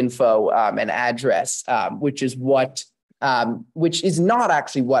personal info and address, which is not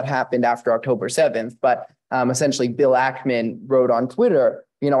actually what happened after October 7th, but essentially Bill Ackman wrote on Twitter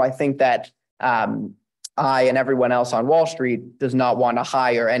I think that I and everyone else on Wall Street does not want to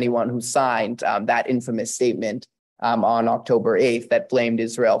hire anyone who signed that infamous statement on October 8th that blamed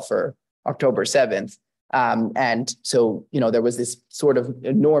Israel for October 7th. And so, there was this sort of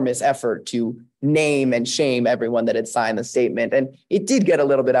enormous effort to name and shame everyone that had signed the statement. And it did get a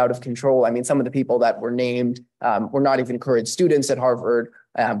little bit out of control. I mean, some of the people that were named were not even current students at Harvard,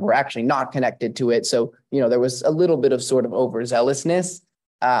 were actually not connected to it. So, there was a little bit of sort of overzealousness.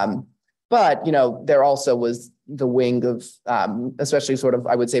 But, there also was the wing of, especially sort of,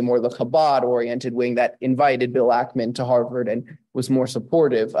 I would say more the Chabad oriented wing that invited Bill Ackman to Harvard and was more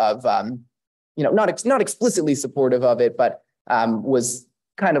supportive of, not explicitly supportive of it, but was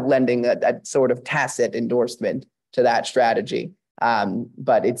kind of lending a sort of tacit endorsement to that strategy.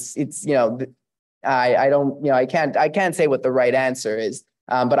 But it's I can't say what the right answer is.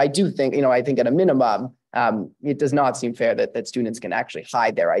 But I do think, I think at a minimum, it does not seem fair that students can actually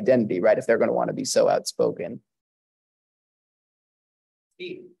hide their identity, right, if they're going to want to be so outspoken.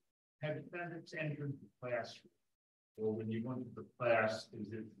 Steve, have defendants entered the classroom? Or when you went to the class,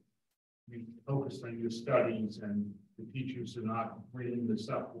 is it you focused on your studies and the teachers are not bringing this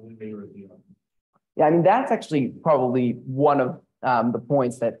up one way or the other? Yeah, I mean, that's actually probably one of the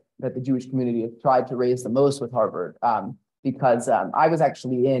points that the Jewish community has tried to raise the most with Harvard, because I was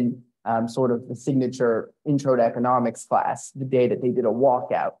actually in sort of the signature intro to economics class the day that they did a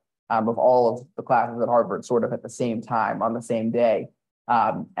walkout of all of the classes at Harvard sort of at the same time on the same day.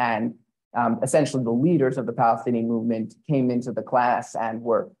 And essentially the leaders of the Palestinian movement came into the class and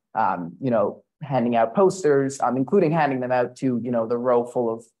were handing out posters, including handing them out to, the row full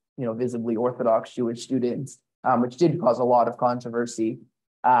of, visibly Orthodox Jewish students, which did cause a lot of controversy.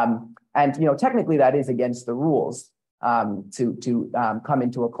 And, technically that is against the rules to come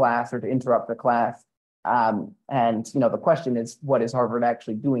into a class or to interrupt the class. And, the question is, what is Harvard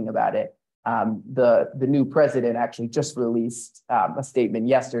actually doing about it? The new president actually just released a statement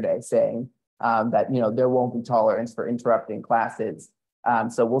yesterday saying that, there won't be tolerance for interrupting classes.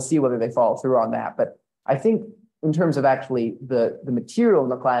 So we'll see whether they follow through on that. But I think in terms of actually the material in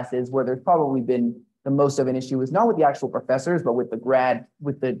the classes, where there's probably been the most of an issue is not with the actual professors, but with the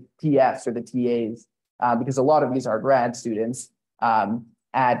TFs or the TAs, because a lot of these are grad students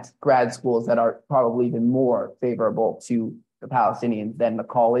at grad schools that are probably even more favorable to the Palestinians than the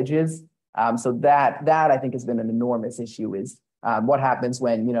colleges. So that I think has been an enormous issue is what happens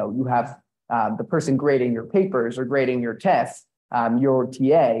when, you have the person grading your papers or grading your tests. Your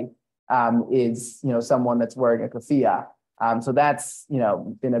TA is, someone that's wearing a keffiyeh. So that's,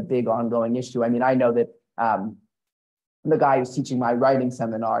 been a big ongoing issue. I mean, I know that the guy who's teaching my writing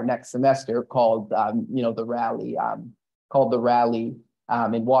seminar next semester called, the rally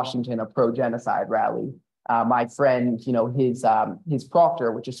in Washington a pro-genocide rally. My friend, his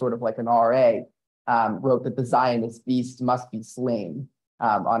proctor, which is sort of like an RA, wrote that the Zionist beast must be slain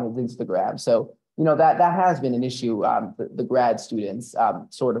on his Instagram. So, that has been an issue, the grad students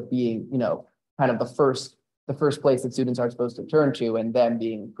sort of being, kind of the first place that students are supposed to turn to, and them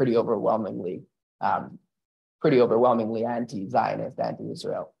being pretty overwhelmingly anti-Zionist,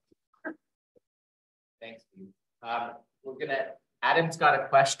 anti-Israel. Thanks, Steve. Adam's got a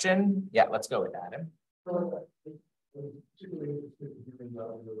question. Yeah, let's go with Adam. I'm curious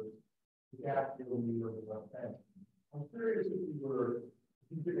if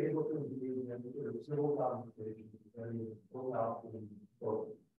you've been able to engage in civil conversations and pull out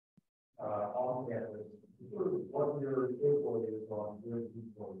on campus, what your takeaway is on your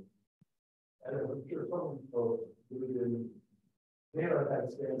viewpoint. And I'm sure some of you folks who didn't there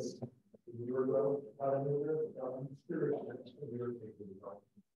that stance a year ago, I'm just curious what your takeaway is.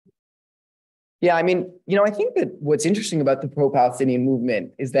 Yeah, I mean, I think that what's interesting about the pro-Palestinian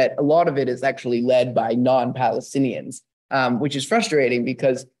movement is that a lot of it is actually led by non-Palestinians, which is frustrating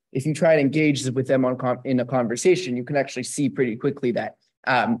because if you try to engage with them in a conversation, you can actually see pretty quickly that,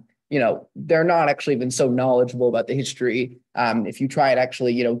 they're not actually even so knowledgeable about the history. If you try and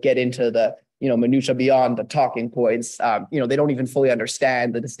actually, get into the, minutia beyond the talking points, they don't even fully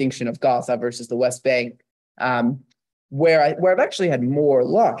understand the distinction of Gaza versus the West Bank. Where I've actually had more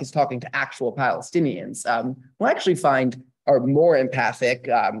luck is talking to actual Palestinians, who I actually find are more empathic,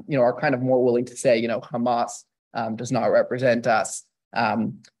 are kind of more willing to say, Hamas does not represent us,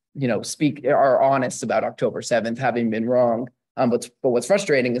 are honest about October 7th having been wrong. But what's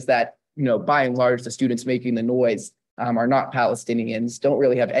frustrating is that, by and large, the students making the noise are not Palestinians, don't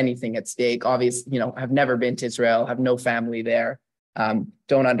really have anything at stake, obviously, have never been to Israel, have no family there,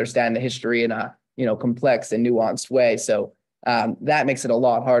 don't understand the history in a complex and nuanced way. So that makes it a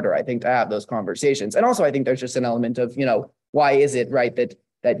lot harder, I think, to have those conversations. And also, I think there's just an element of, why is it, right, that,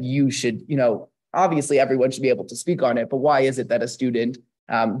 that you should, obviously everyone should be able to speak on it, but why is it that a student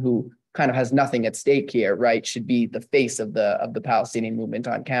who kind of has nothing at stake here, right, should be the face of the Palestinian movement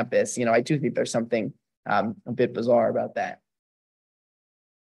on campus? I do think there's something a bit bizarre about that.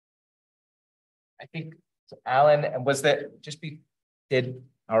 I think, so Alan, was that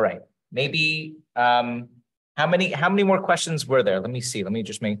all right, maybe, how many more questions were there? Let me see,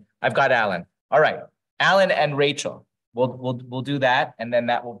 I've got Alan. All right, Alan and Rachel, we'll do that. And then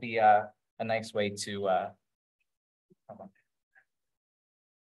that will be a nice way to,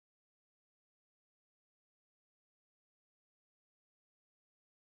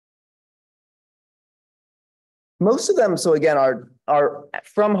 Most of them, so again, are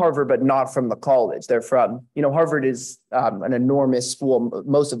from Harvard, but not from the college. They're from, Harvard is an enormous school.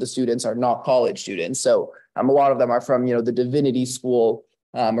 Most of the students are not college students. So a lot of them are from, the Divinity School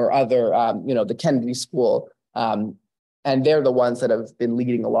or other, the Kennedy School. And they're the ones that have been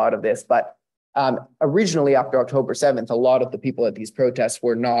leading a lot of this. But originally, after October 7th, a lot of the people at these protests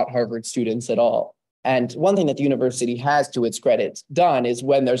were not Harvard students at all. And one thing that the university has, to its credit, done is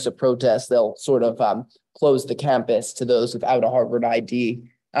when there's a protest, they'll sort of close the campus to those without a Harvard ID.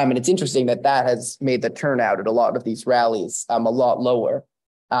 And it's interesting that has made the turnout at a lot of these rallies a lot lower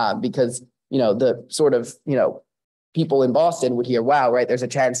because, the sort of, people in Boston would hear, wow, right, there's a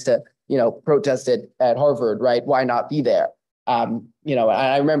chance to, protest at Harvard, right? Why not be there? I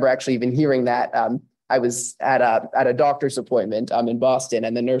remember actually even hearing that. I was at a doctor's appointment in Boston,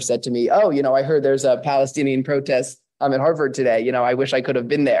 and the nurse said to me, oh, I heard there's a Palestinian protest at Harvard today. I wish I could have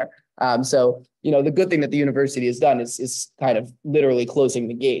been there. So, the good thing that the university has done is kind of literally closing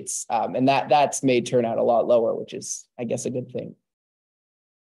the gates. And that's made turnout a lot lower, which is, I guess, a good thing.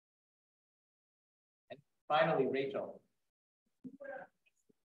 And finally, Rachel.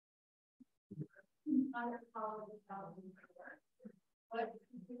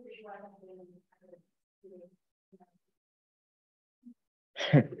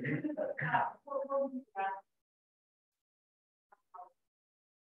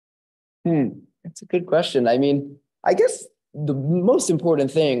 That's a good question. I mean, I guess the most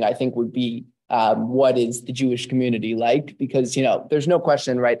important thing I think would be what is the Jewish community like? Because, there's no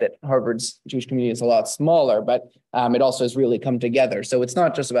question, right, that Harvard's Jewish community is a lot smaller, but it also has really come together. So it's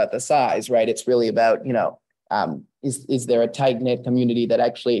not just about the size, right? It's really about, is there a tight-knit community that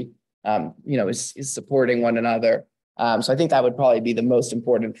actually, is supporting one another? So I think that would probably be the most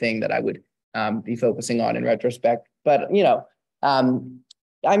important thing that I would be focusing on in retrospect. But,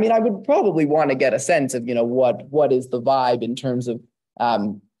 I mean, I would probably want to get a sense of, what is the vibe in terms of,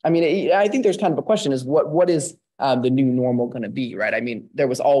 I think there's kind of a question is what is the new normal going to be, right? I mean, there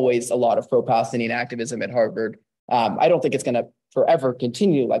was always a lot of pro-Palestinian activism at Harvard. I don't think it's going to forever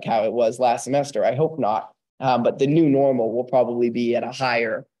continue like how it was last semester. I hope not. But the new normal will probably be at a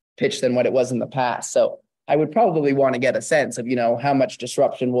higher pitch than what it was in the past. So I would probably want to get a sense of, how much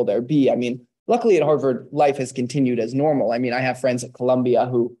disruption will there be? I mean, luckily at Harvard, life has continued as normal. I mean, I have friends at Columbia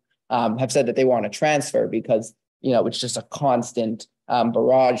who have said that they want to transfer because, it's just a constant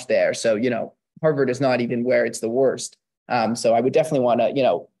barrage there. So, Harvard is not even where it's the worst. So I would definitely want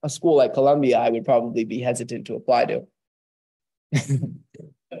to, a school like Columbia, I would probably be hesitant to apply to.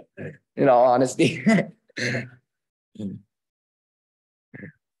 In all honesty.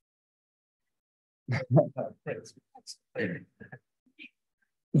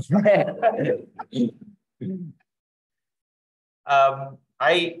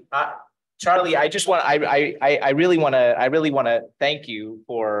 Charlie, I really want to thank you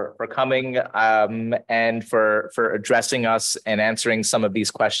for coming and for addressing us and answering some of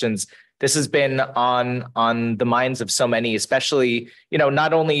these questions. This has been on the minds of so many, especially,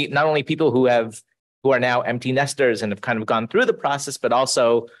 not only people who are now empty nesters and have kind of gone through the process, but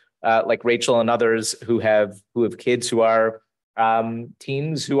also like Rachel and others who have kids who are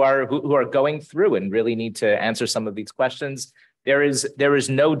teens who are going through and really need to answer some of these questions. There is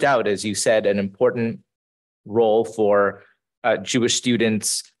no doubt, as you said, an important role for Jewish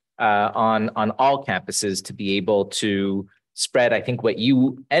students on all campuses to be able to spread, I think, what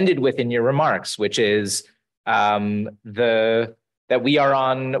you ended with in your remarks, which is that we are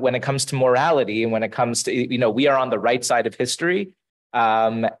on, when it comes to morality and when it comes to, we are on the right side of history,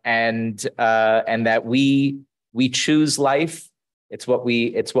 and that we choose life. It's what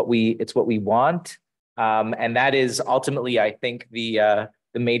we want. And that is ultimately, I think, the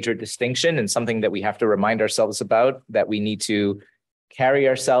major distinction and something that we have to remind ourselves about, that we need to carry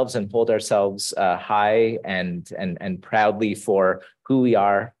ourselves and hold ourselves high and proudly for who we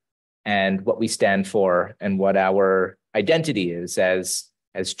are and what we stand for and what our identity is as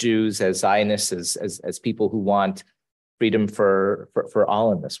Jews, as Zionists, as people who want freedom for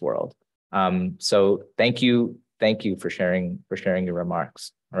all in this world. So thank you for sharing your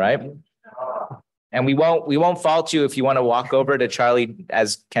remarks. All right. And we won't fault you if you want to walk over to Charlie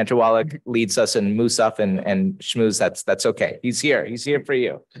as Cantor Wallach leads us in Musaf and Shmuz. That's okay. He's here for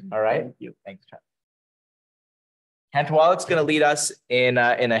you. All right. Thanks, Charlie. Cantor Wallach's going to lead us in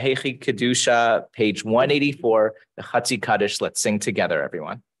a Heichi Kedusha, page 184, the Chatzi Kaddish. Let's sing together,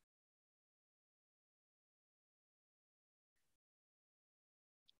 everyone.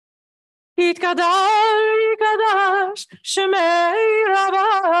 Yitkadosh Shemei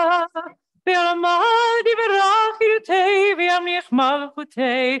Rabbah V'Yamad Yivarach Yutei V'Yamich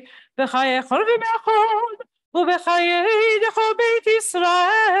Malchutei V'Chaye Chol V'Mechol U'V'Chaye Dechol Beit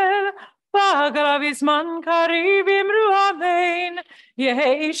Yisrael V'Hagarav Yizman Kariv Yimru Amen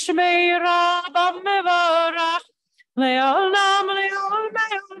Yehei Shemei Rabbah Mevarach Le'olam Le'olam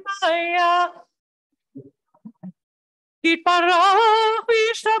Yitbarach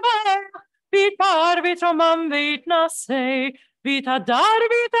v'yishtabach, v'yitbar v'yitromam v'yitnaseh, v'yitadar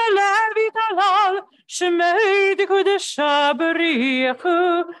v'yitaleh v'yitalal, shemei dekudesha b'richu,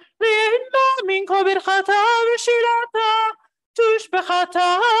 v'yitma min kol birchata v'shirata, tushbechata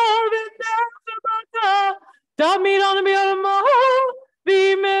v'nechbata, damilan b'yalma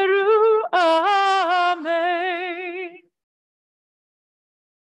v'yimeru amen.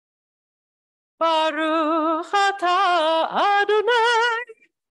 Baruch atah Adonai,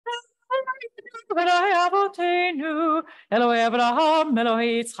 Elohei Avotenu, Elohei Abraham,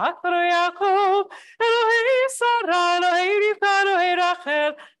 Elohei Yitzchak, Elohei Yaakov, Elohei Sarah, Elohei Rivka, Elohei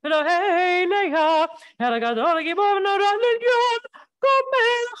Rachel, Elohei Leah, El Gadol Gibor Nora L'Elyon,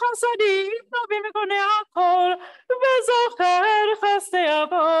 Gomel Chasadim, Novim Mekonei Hakol, V'zocher Chasdei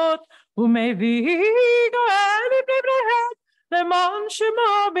Avot, U'mevii Goel Ibnei Bneihem, למען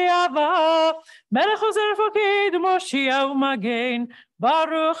שמו באהבה, מלך עוזר ופוקד ומושיע ומגן,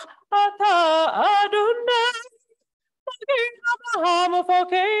 ברוך אתה אדוני, מגן אברהם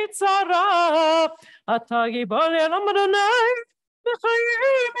ופוקד שרה, אתה גיבור לעולם אדוני,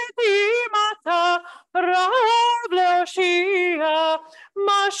 וחיים מתים אתה, רב להושיע,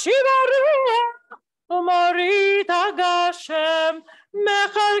 משיב הרוח ומוריד הגשם,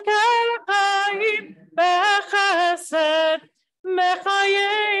 מכלכל חיים בחסד,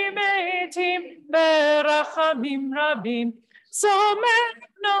 מחיי מתים ברחמים רבים, סומך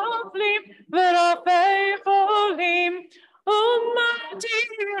נופלים ורופא חולים,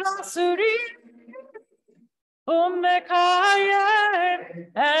 ומתיר אסורים, ומקיים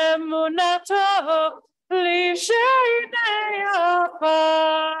אמונתו לשני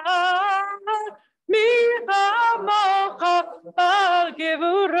עפר, מי כמוך על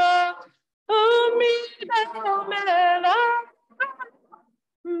גבורות, ומי מלך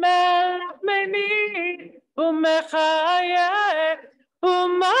מימין ומחיה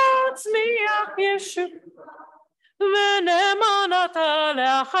ומצמיח ישועה, ונאמן אתה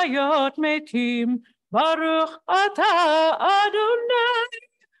להחיות מתים, ברוך אתה אדוני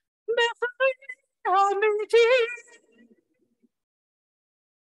מחיי המתים.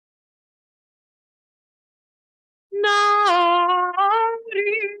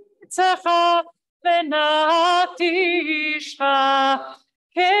 נעריצך ונתישך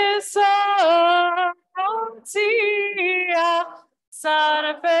כסוציח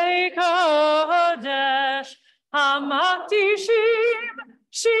שרפי קודש המקדישים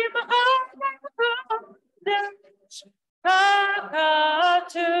שמך קודש,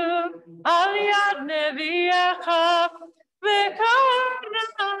 ככתוב על יד נביאך וקרא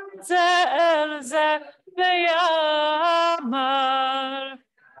זה אל זה ויאמר.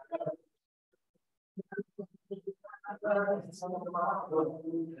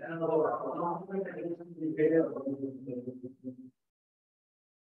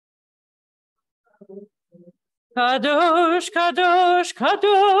 קדוש, קדוש,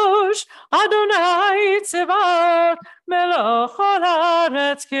 קדוש, אדוני צבאות, מלוך כל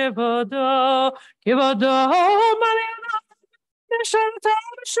הארץ כבודו, כבודו מלא עולם,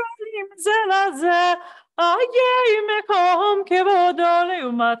 משרתיו שואלים זה לזה, איי מקום כבודו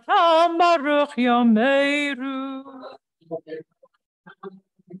לעומתם, ברוך יאמרו.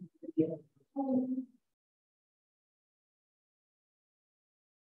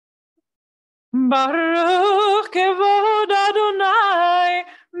 ברוך כבוד אדוני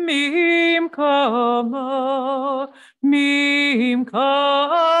ממקומו, ממקומו,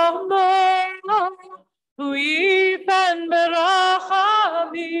 הוא יפן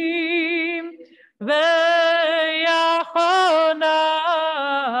ברחמים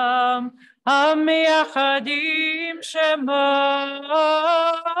ויחונם, המייחדים שמו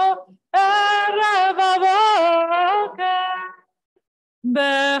ערב הבוקר.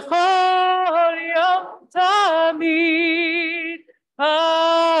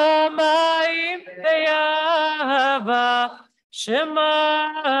 Shema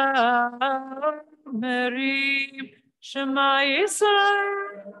Merim, Shema Yisrael,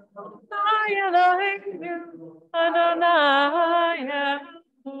 Adonai Eloheinu, Adonai Echad.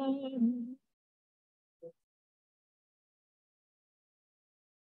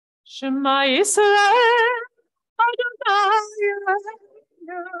 Shema Yisrael, Adonai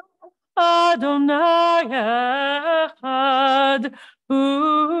Eloheinu, Adonai Echad, Hu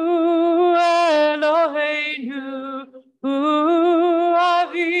Eloheinu, Hu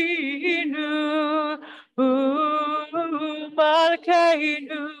Avinu, Hu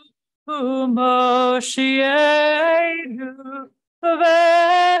Malkeinu, Hu Moshiach,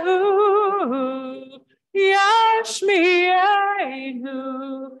 Vehu Yashmienu,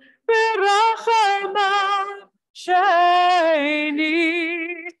 Berachamav Sheini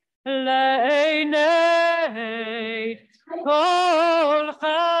Leinei Kol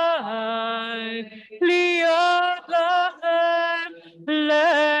Chai Liot Lachem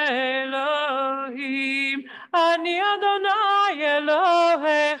Le'Elohim Ani Adonai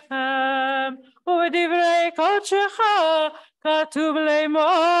Elohechem U'divrei Kodshecha Katuv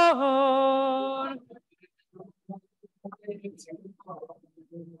Le'mor.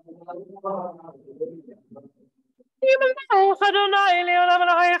 Yimelech Adonai le'olam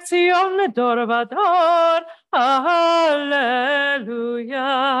v'chayach Tzion ledor v'dor.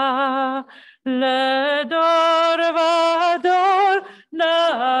 Hallelujah. Ledor v'dor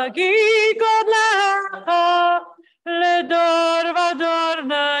nagi godlecha. Ledor v'dor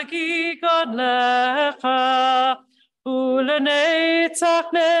nagi godlecha. Ulenetzach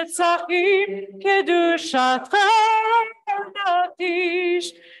netzachim kedushatcha nakdish.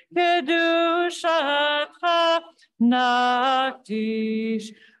 Kedushatcha nakdish.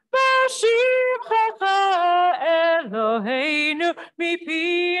 B'shimcha Eloheinu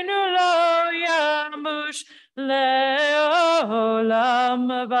mipinu lo yamush le'olam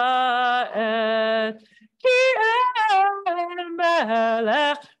va'ed. Ki el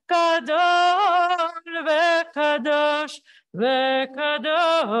melech gadol v'kadosh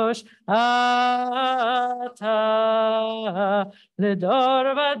v'kadosh ata. Ledor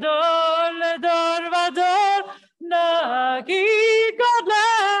vador, ledor vador, nagi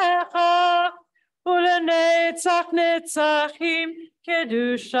godlecha, ulenetzach netzachim,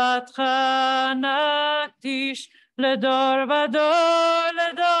 kedushatcha nakdish. Ledor vador,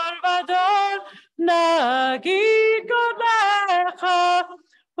 nagi godlecha,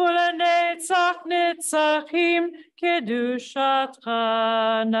 ulenetzach netzachim, kedushatcha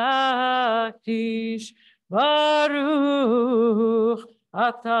nakdish. Baruch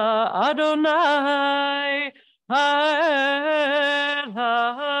Ata Adonai Ha'el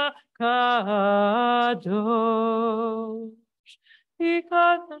HaKadosh.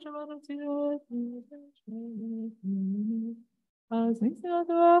 Yikadosh Baruch as we say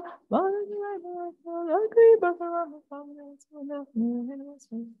Adonai,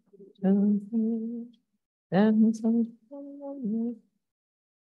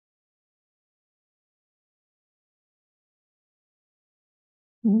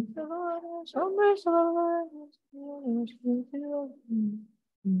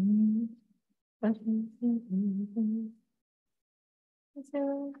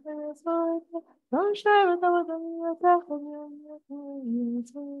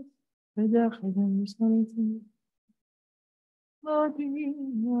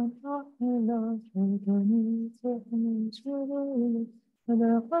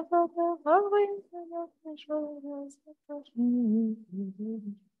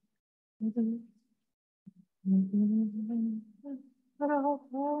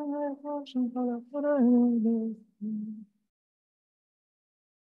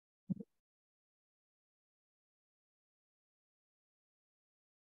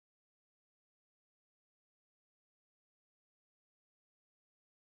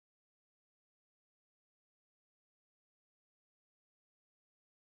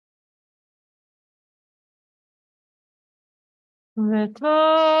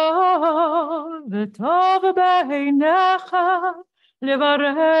 וטוב בעיניך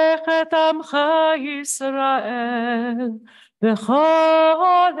לברך את עמך ישראל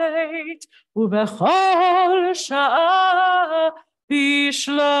בכל עת ובכל שעה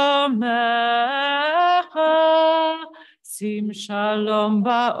בשלומך. שים שלום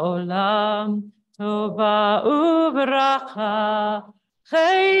בעולם, טובה וברכה,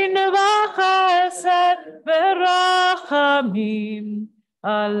 חן וחסד ורחמים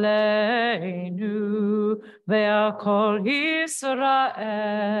עלינו ועל כל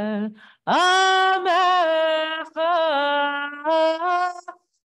ישראל עמך,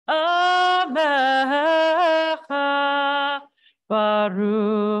 עמך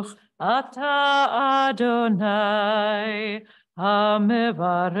Baruch Ata Adonai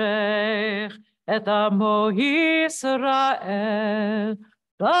Hamevarech et Amo Yisrael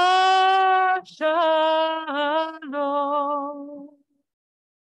Shalom.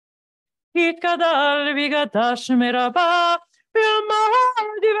 Yitkadal v'gadash merabah v'yamah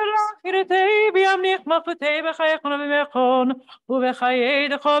divrach yiretei v'yamnich malchutei b'chayechon v'mechon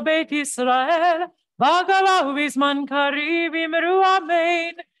u'v'chayedecho beit Yisrael v'agala u'vizman kariv imru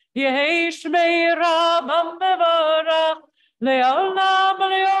amen Yehi shmei Rabam mevorach le'olam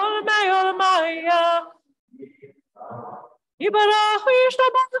le'olmei olmaya Yibarach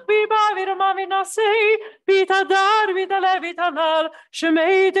v'yishtabach v'yibav v'rama v'nasei v'yitadar v'yitale v'yitanal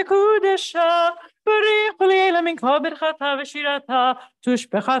shemei tekudesha Barich v'leila min kol birchata v'shirata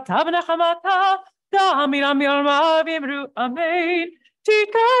tushbechata v'nechamata da'amiram yolma v'yimru amen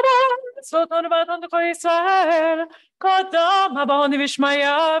Tikadam soton v'aton d'kol Yisrael kadam habon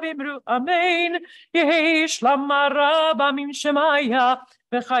v'shmaya v'yimru amen Yehi shlama rabba min shemaya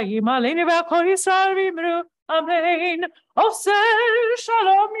v'chayim aleinu v'akol Yisrael v'yimru amen Oseh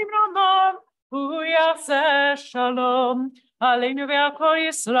shalom imramam, uyaseh shalom, aleinu ve'akol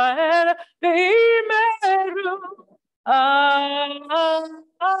Yisrael ve'imeru. Amen.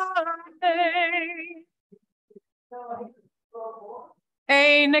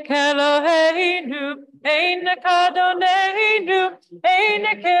 Einek Eloheinu, Einek Adoneinu,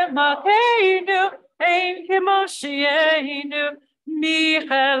 Einek Malkeinu, Einek Moshienu, Mich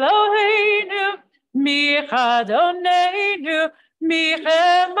Eloheinu, Mich Adoneinu, Mich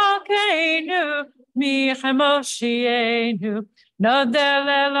Malkeinu, Mich Moshienu, Nodel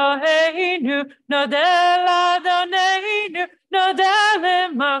Eloheinu, Nodel Adoneinu,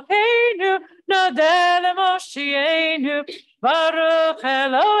 Nodel Malkeinu, Nodel Moshienu, Baruch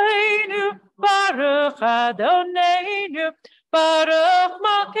Eloheinu, Baruch Adoneinu, Baruch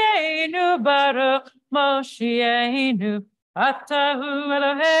Malkeinu, Baruch Moshienu, Atahu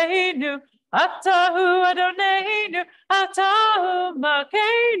Eloheinu, Atahu Adoneinu, Atahu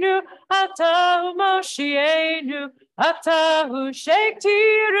Malkeinu, Atahu Moshienu, Atahu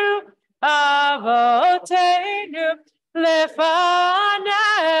Shektiru, Avoteinu,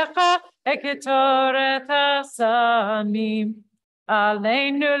 Lefanecha, Eketoret Asamim,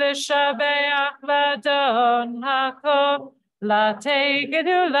 Aleinu Leshabeach Ladon Hakol,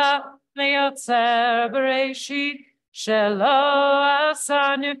 Lategedula, Leotzer Bereshit, Shelo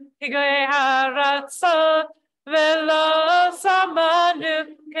Asanu, Higei Haratzot, Velo Samanu,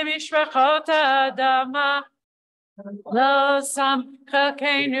 Kemishvachot Adama, Lo Sam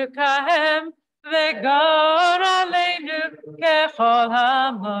Chalkeinu Kahem, Vegor Aleinu Kechol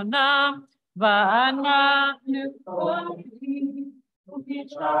Hamonam Va'ananu Kodim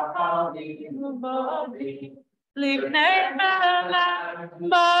U'Yishachali U'Bodi Livnei Melech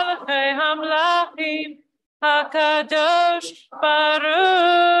Malchei Hamlachim HaKadosh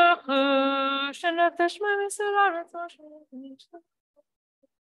Baruch Hu Shenat Shema V'Sel Haaretz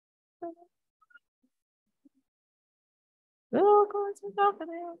V'Lo Kol Tzedok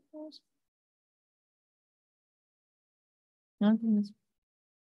V'Nei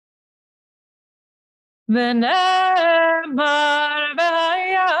ונאמר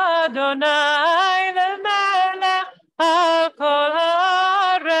והיה אדוני למלך על כל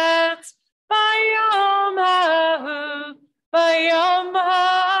הארץ ביום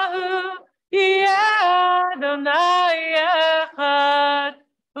ההוא יהיה אדוני אחד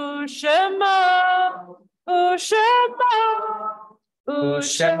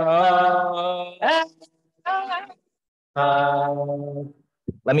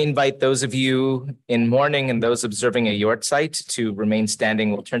Let me invite those of you in mourning and those observing a yortzeit to remain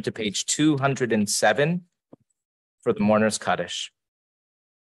standing. We'll turn to page 207 for the mourner's Kaddish.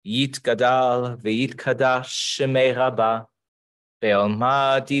 Yit gadal v'yit kadash shemei rabba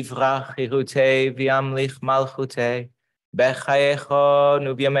ve'olma divrach chirutei v'yamlich malchutei b'chayecho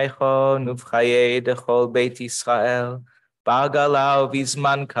u'b'yamecho u'b'chayei dechol beit Yisrael b'agala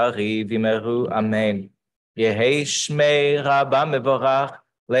u'vizman kariv v'yimeru amen. Yehi shmei rabba mevorach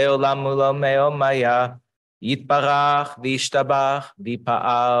le'olam u'lomei omaya yitbarach v'yishtabach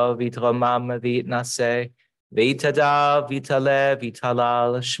v'yipa'al v'yitromam v'yitnaseh v'yitadar v'yitale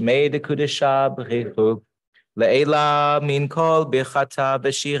v'yitalal shmei dekudesha b'richu le'ela min kol birchata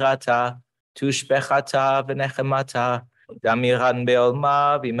v'shirata tushbechata v'nechemata damiran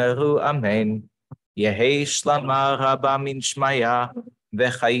be'olma v'yimeru amen. Yehi shlama rabba min shmaya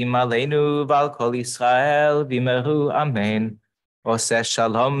v'chaim aleinu v'al kol Yisrael v'yimeru amen. Oseh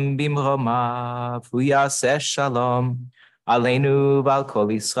shalom bimromav v'yaseh shalom aleinu v'al kol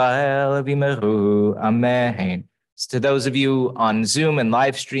Yisrael v'yimeru amen. So to those of you on Zoom and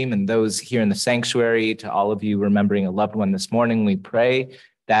live stream and those here in the sanctuary, to all of you remembering a loved one this morning, we pray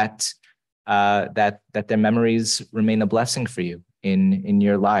that that their memories remain a blessing for you in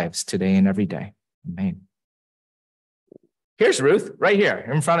your lives today and every day. Amen. Here's Ruth right here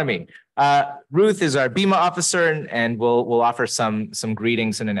in front of me. Ruth is our Bima officer, and we'll offer some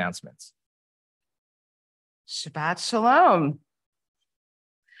greetings and announcements. Shabbat Shalom.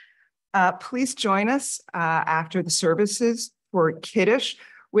 Please join us after the services for Kiddush,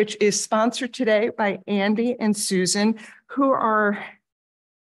 which is sponsored today by Andy and Susan, who are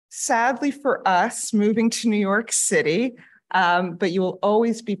sadly for us moving to New York City, but you will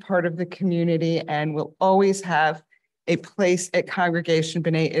always be part of the community and will always have a place at Congregation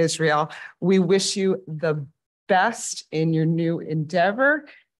B'nai Israel. We wish you the best in your new endeavor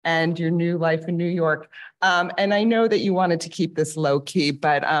and your new life in New York. And I know that you wanted to keep this low key,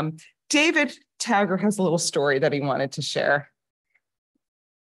 but David Tagger has a little story that he wanted to share.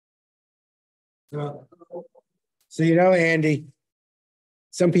 So Andy,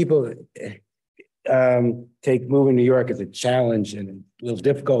 some people take moving to New York as a challenge and a little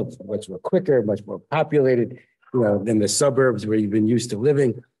difficult, much more quicker, much more populated, than the suburbs where you've been used to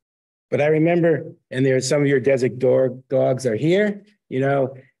living. But I remember, and there are some of your desert dogs are here,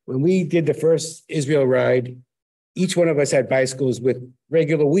 when we did the first Israel ride, each one of us had bicycles with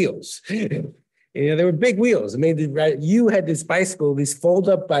regular wheels. They were big wheels. You had this bicycle, this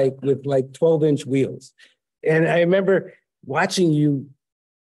fold-up bike with like 12-inch wheels. And I remember watching you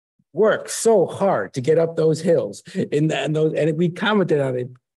work so hard to get up those hills. And we commented on it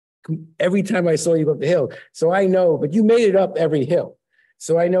every time I saw you go up the hill. So I know, but you made it up every hill.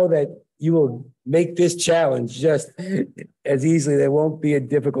 So I know that you will make this challenge just as easily. There won't be a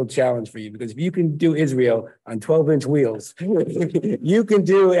difficult challenge for you, because if you can do Israel on 12-inch wheels, you can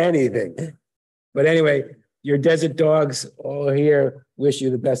do anything. But anyway, your desert dogs all here wish you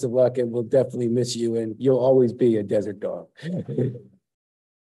the best of luck, and we'll definitely miss you, and you'll always be a desert dog.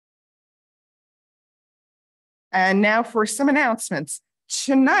 And now for some announcements.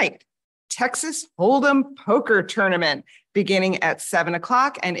 Tonight, Texas Hold'em Poker Tournament beginning at 7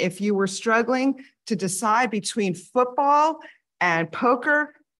 o'clock. And if you were struggling to decide between football and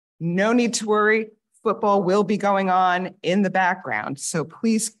poker, no need to worry. Football will be going on in the background. So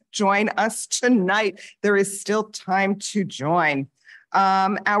please join us tonight. There is still time to join.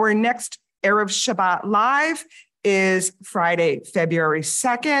 Our next Erev Shabbat Live is Friday, February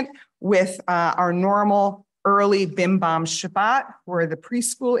 2nd with our normal early Bim Bam Shabbat for the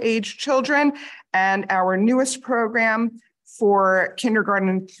preschool age children, and our newest program for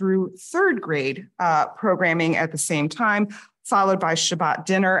kindergarten through third grade programming at the same time, followed by Shabbat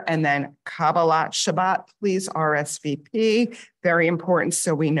dinner and then Kabbalat Shabbat. Please RSVP, very important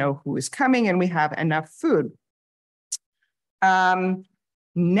so we know who is coming and we have enough food.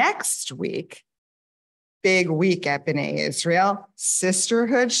 Next week, big week at B'nai Israel,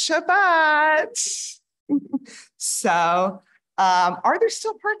 Sisterhood Shabbat. So are there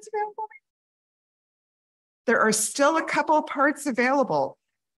still parts available? There are still a couple of parts available.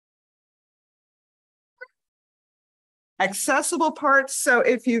 Accessible parts. So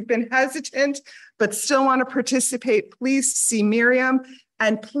if you've been hesitant but still want to participate, please see Miriam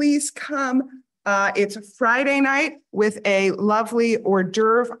and please come. It's a Friday night with a lovely hors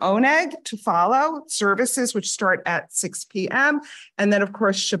d'oeuvre oneg to follow, services which start at 6 p.m. And then, of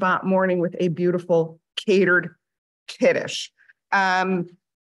course, Shabbat morning with a beautiful catered Kiddush.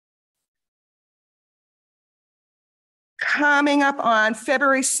 Coming up on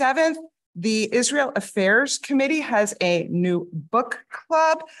February 7th, the Israel Affairs Committee has a new book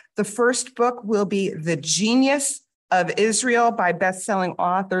club. The first book will be The Genius of Israel by best-selling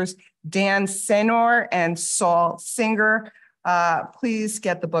authors Dan Senor and Saul Singer. Please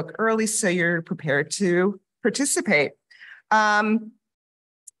get the book early so you're prepared to participate.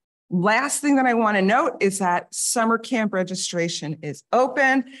 Last thing that I want to note is that summer camp registration is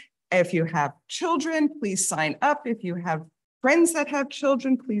open. If you have children, please sign up. If you have friends that have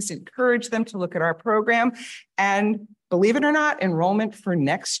children, please encourage them to look at our program. And believe it or not, enrollment for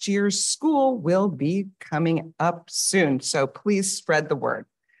next year's school will be coming up soon. So please spread the word.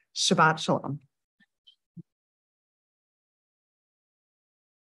 Shabbat Shalom.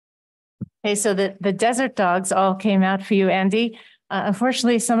 Hey, so the desert dogs all came out for you, Andy.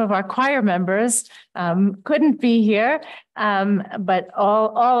 Unfortunately, some of our choir members couldn't be here, but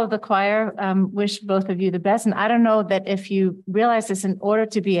all of the choir wish both of you the best. And I don't know that if you realize this, in order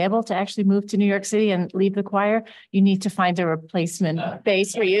to be able to actually move to New York City and leave the choir, you need to find a replacement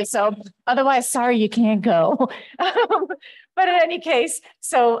base for you. So otherwise, sorry, you can't go. But in any case,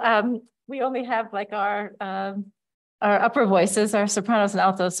 so we only have like our upper voices, our sopranos and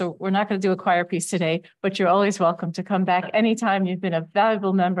altos, so we're not going to do a choir piece today, but you're always welcome to come back anytime. You've been a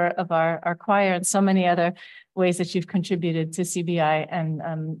valuable member of our choir and so many other ways that you've contributed to CBI,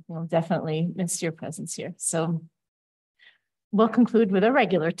 and we'll definitely miss your presence here. So we'll conclude with a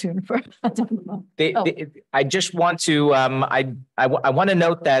regular tune for. I just want to I want to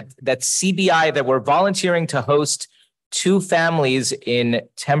note that CBI, that we're volunteering to host 2 families in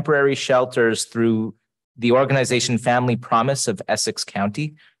temporary shelters through the organization Family Promise of Essex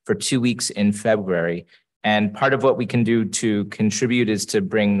County for 2 weeks in February. And part of what we can do to contribute is to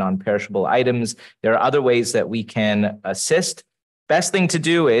bring non-perishable items. There are other ways that we can assist. Best thing to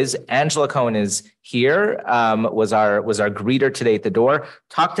do is, Angela Cohen is here, was our greeter today at the door.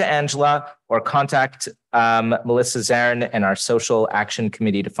 Talk to Angela or contact Melissa Zarin and our social action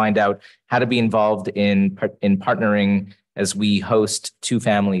committee to find out how to be involved in partnering as we host 2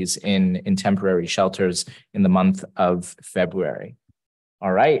 families in temporary shelters in the month of February.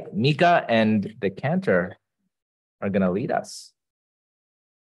 All right, Mika and the cantor are going to lead us.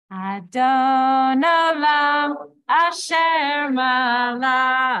 Adon Olam Asher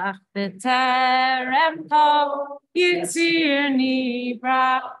Malach B'terem Tov Yitzir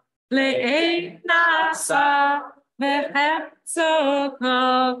Nibra Le'et Nasa V'chepzo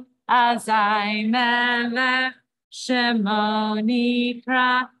Kol Azai Melech Shemo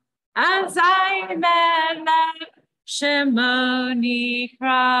Nikra Azai Melech Shemo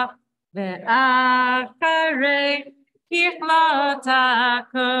Nikra Ve'acharei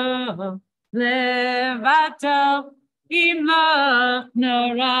Kichlotako Levato Imloch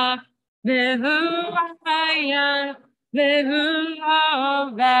Norach Vehu Achaya Vehu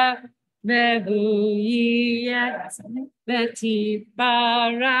Ovech Vehu Yiyach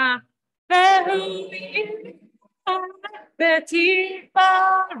Betipara Vehu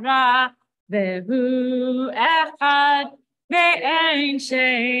Betipara Vehu Echad Ve'en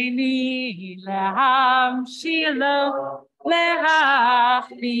Sheni Lehamshilo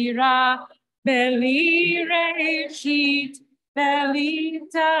Lehachbira Beli Reshit Beli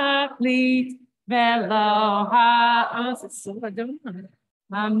Tachlit Velo Ha'os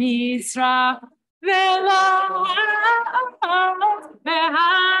HaMisra Velo Ha'os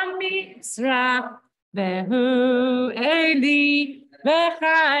VeHaMisra Vehu Eli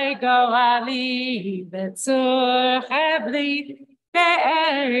V'chai go'ali v'tzur chavli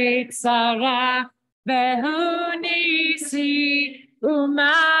ve'erik sarah ve'hu nisi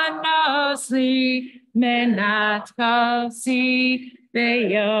umanosli menat kosi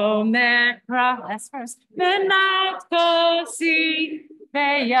ve'yom ekra. That's first. Menat kosi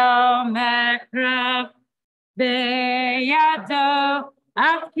ve'yom ekra ve'yado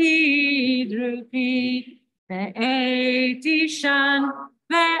akidrupi Ve'etishan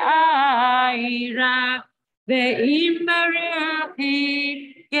ve'aira ve'imbaruchi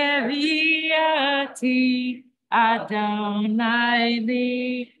geviati Adonai li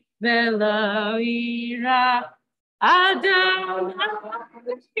ve'lo ira Adonai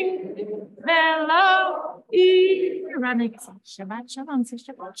ve'lo ira. Shabbat shalom. Say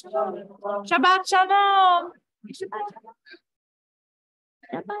Shabbat shalom. Shabbat shalom. Shabbat shalom.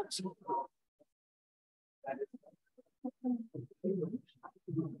 Shabbat shalom.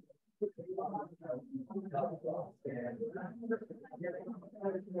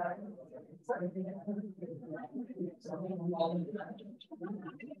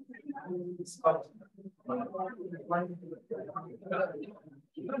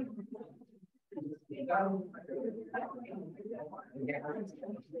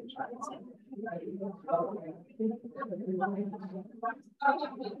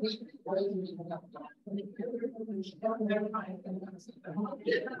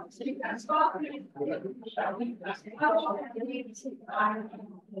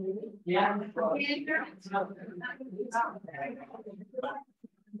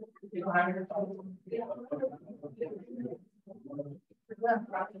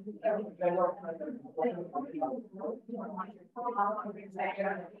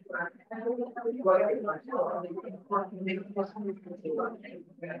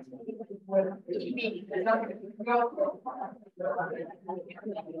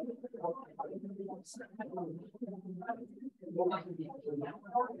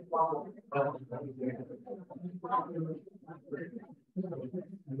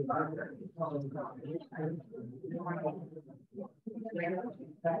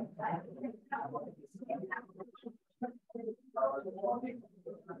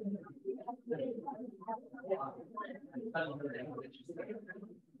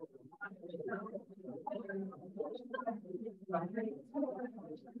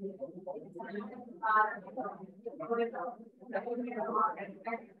 Thank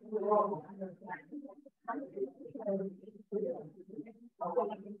you.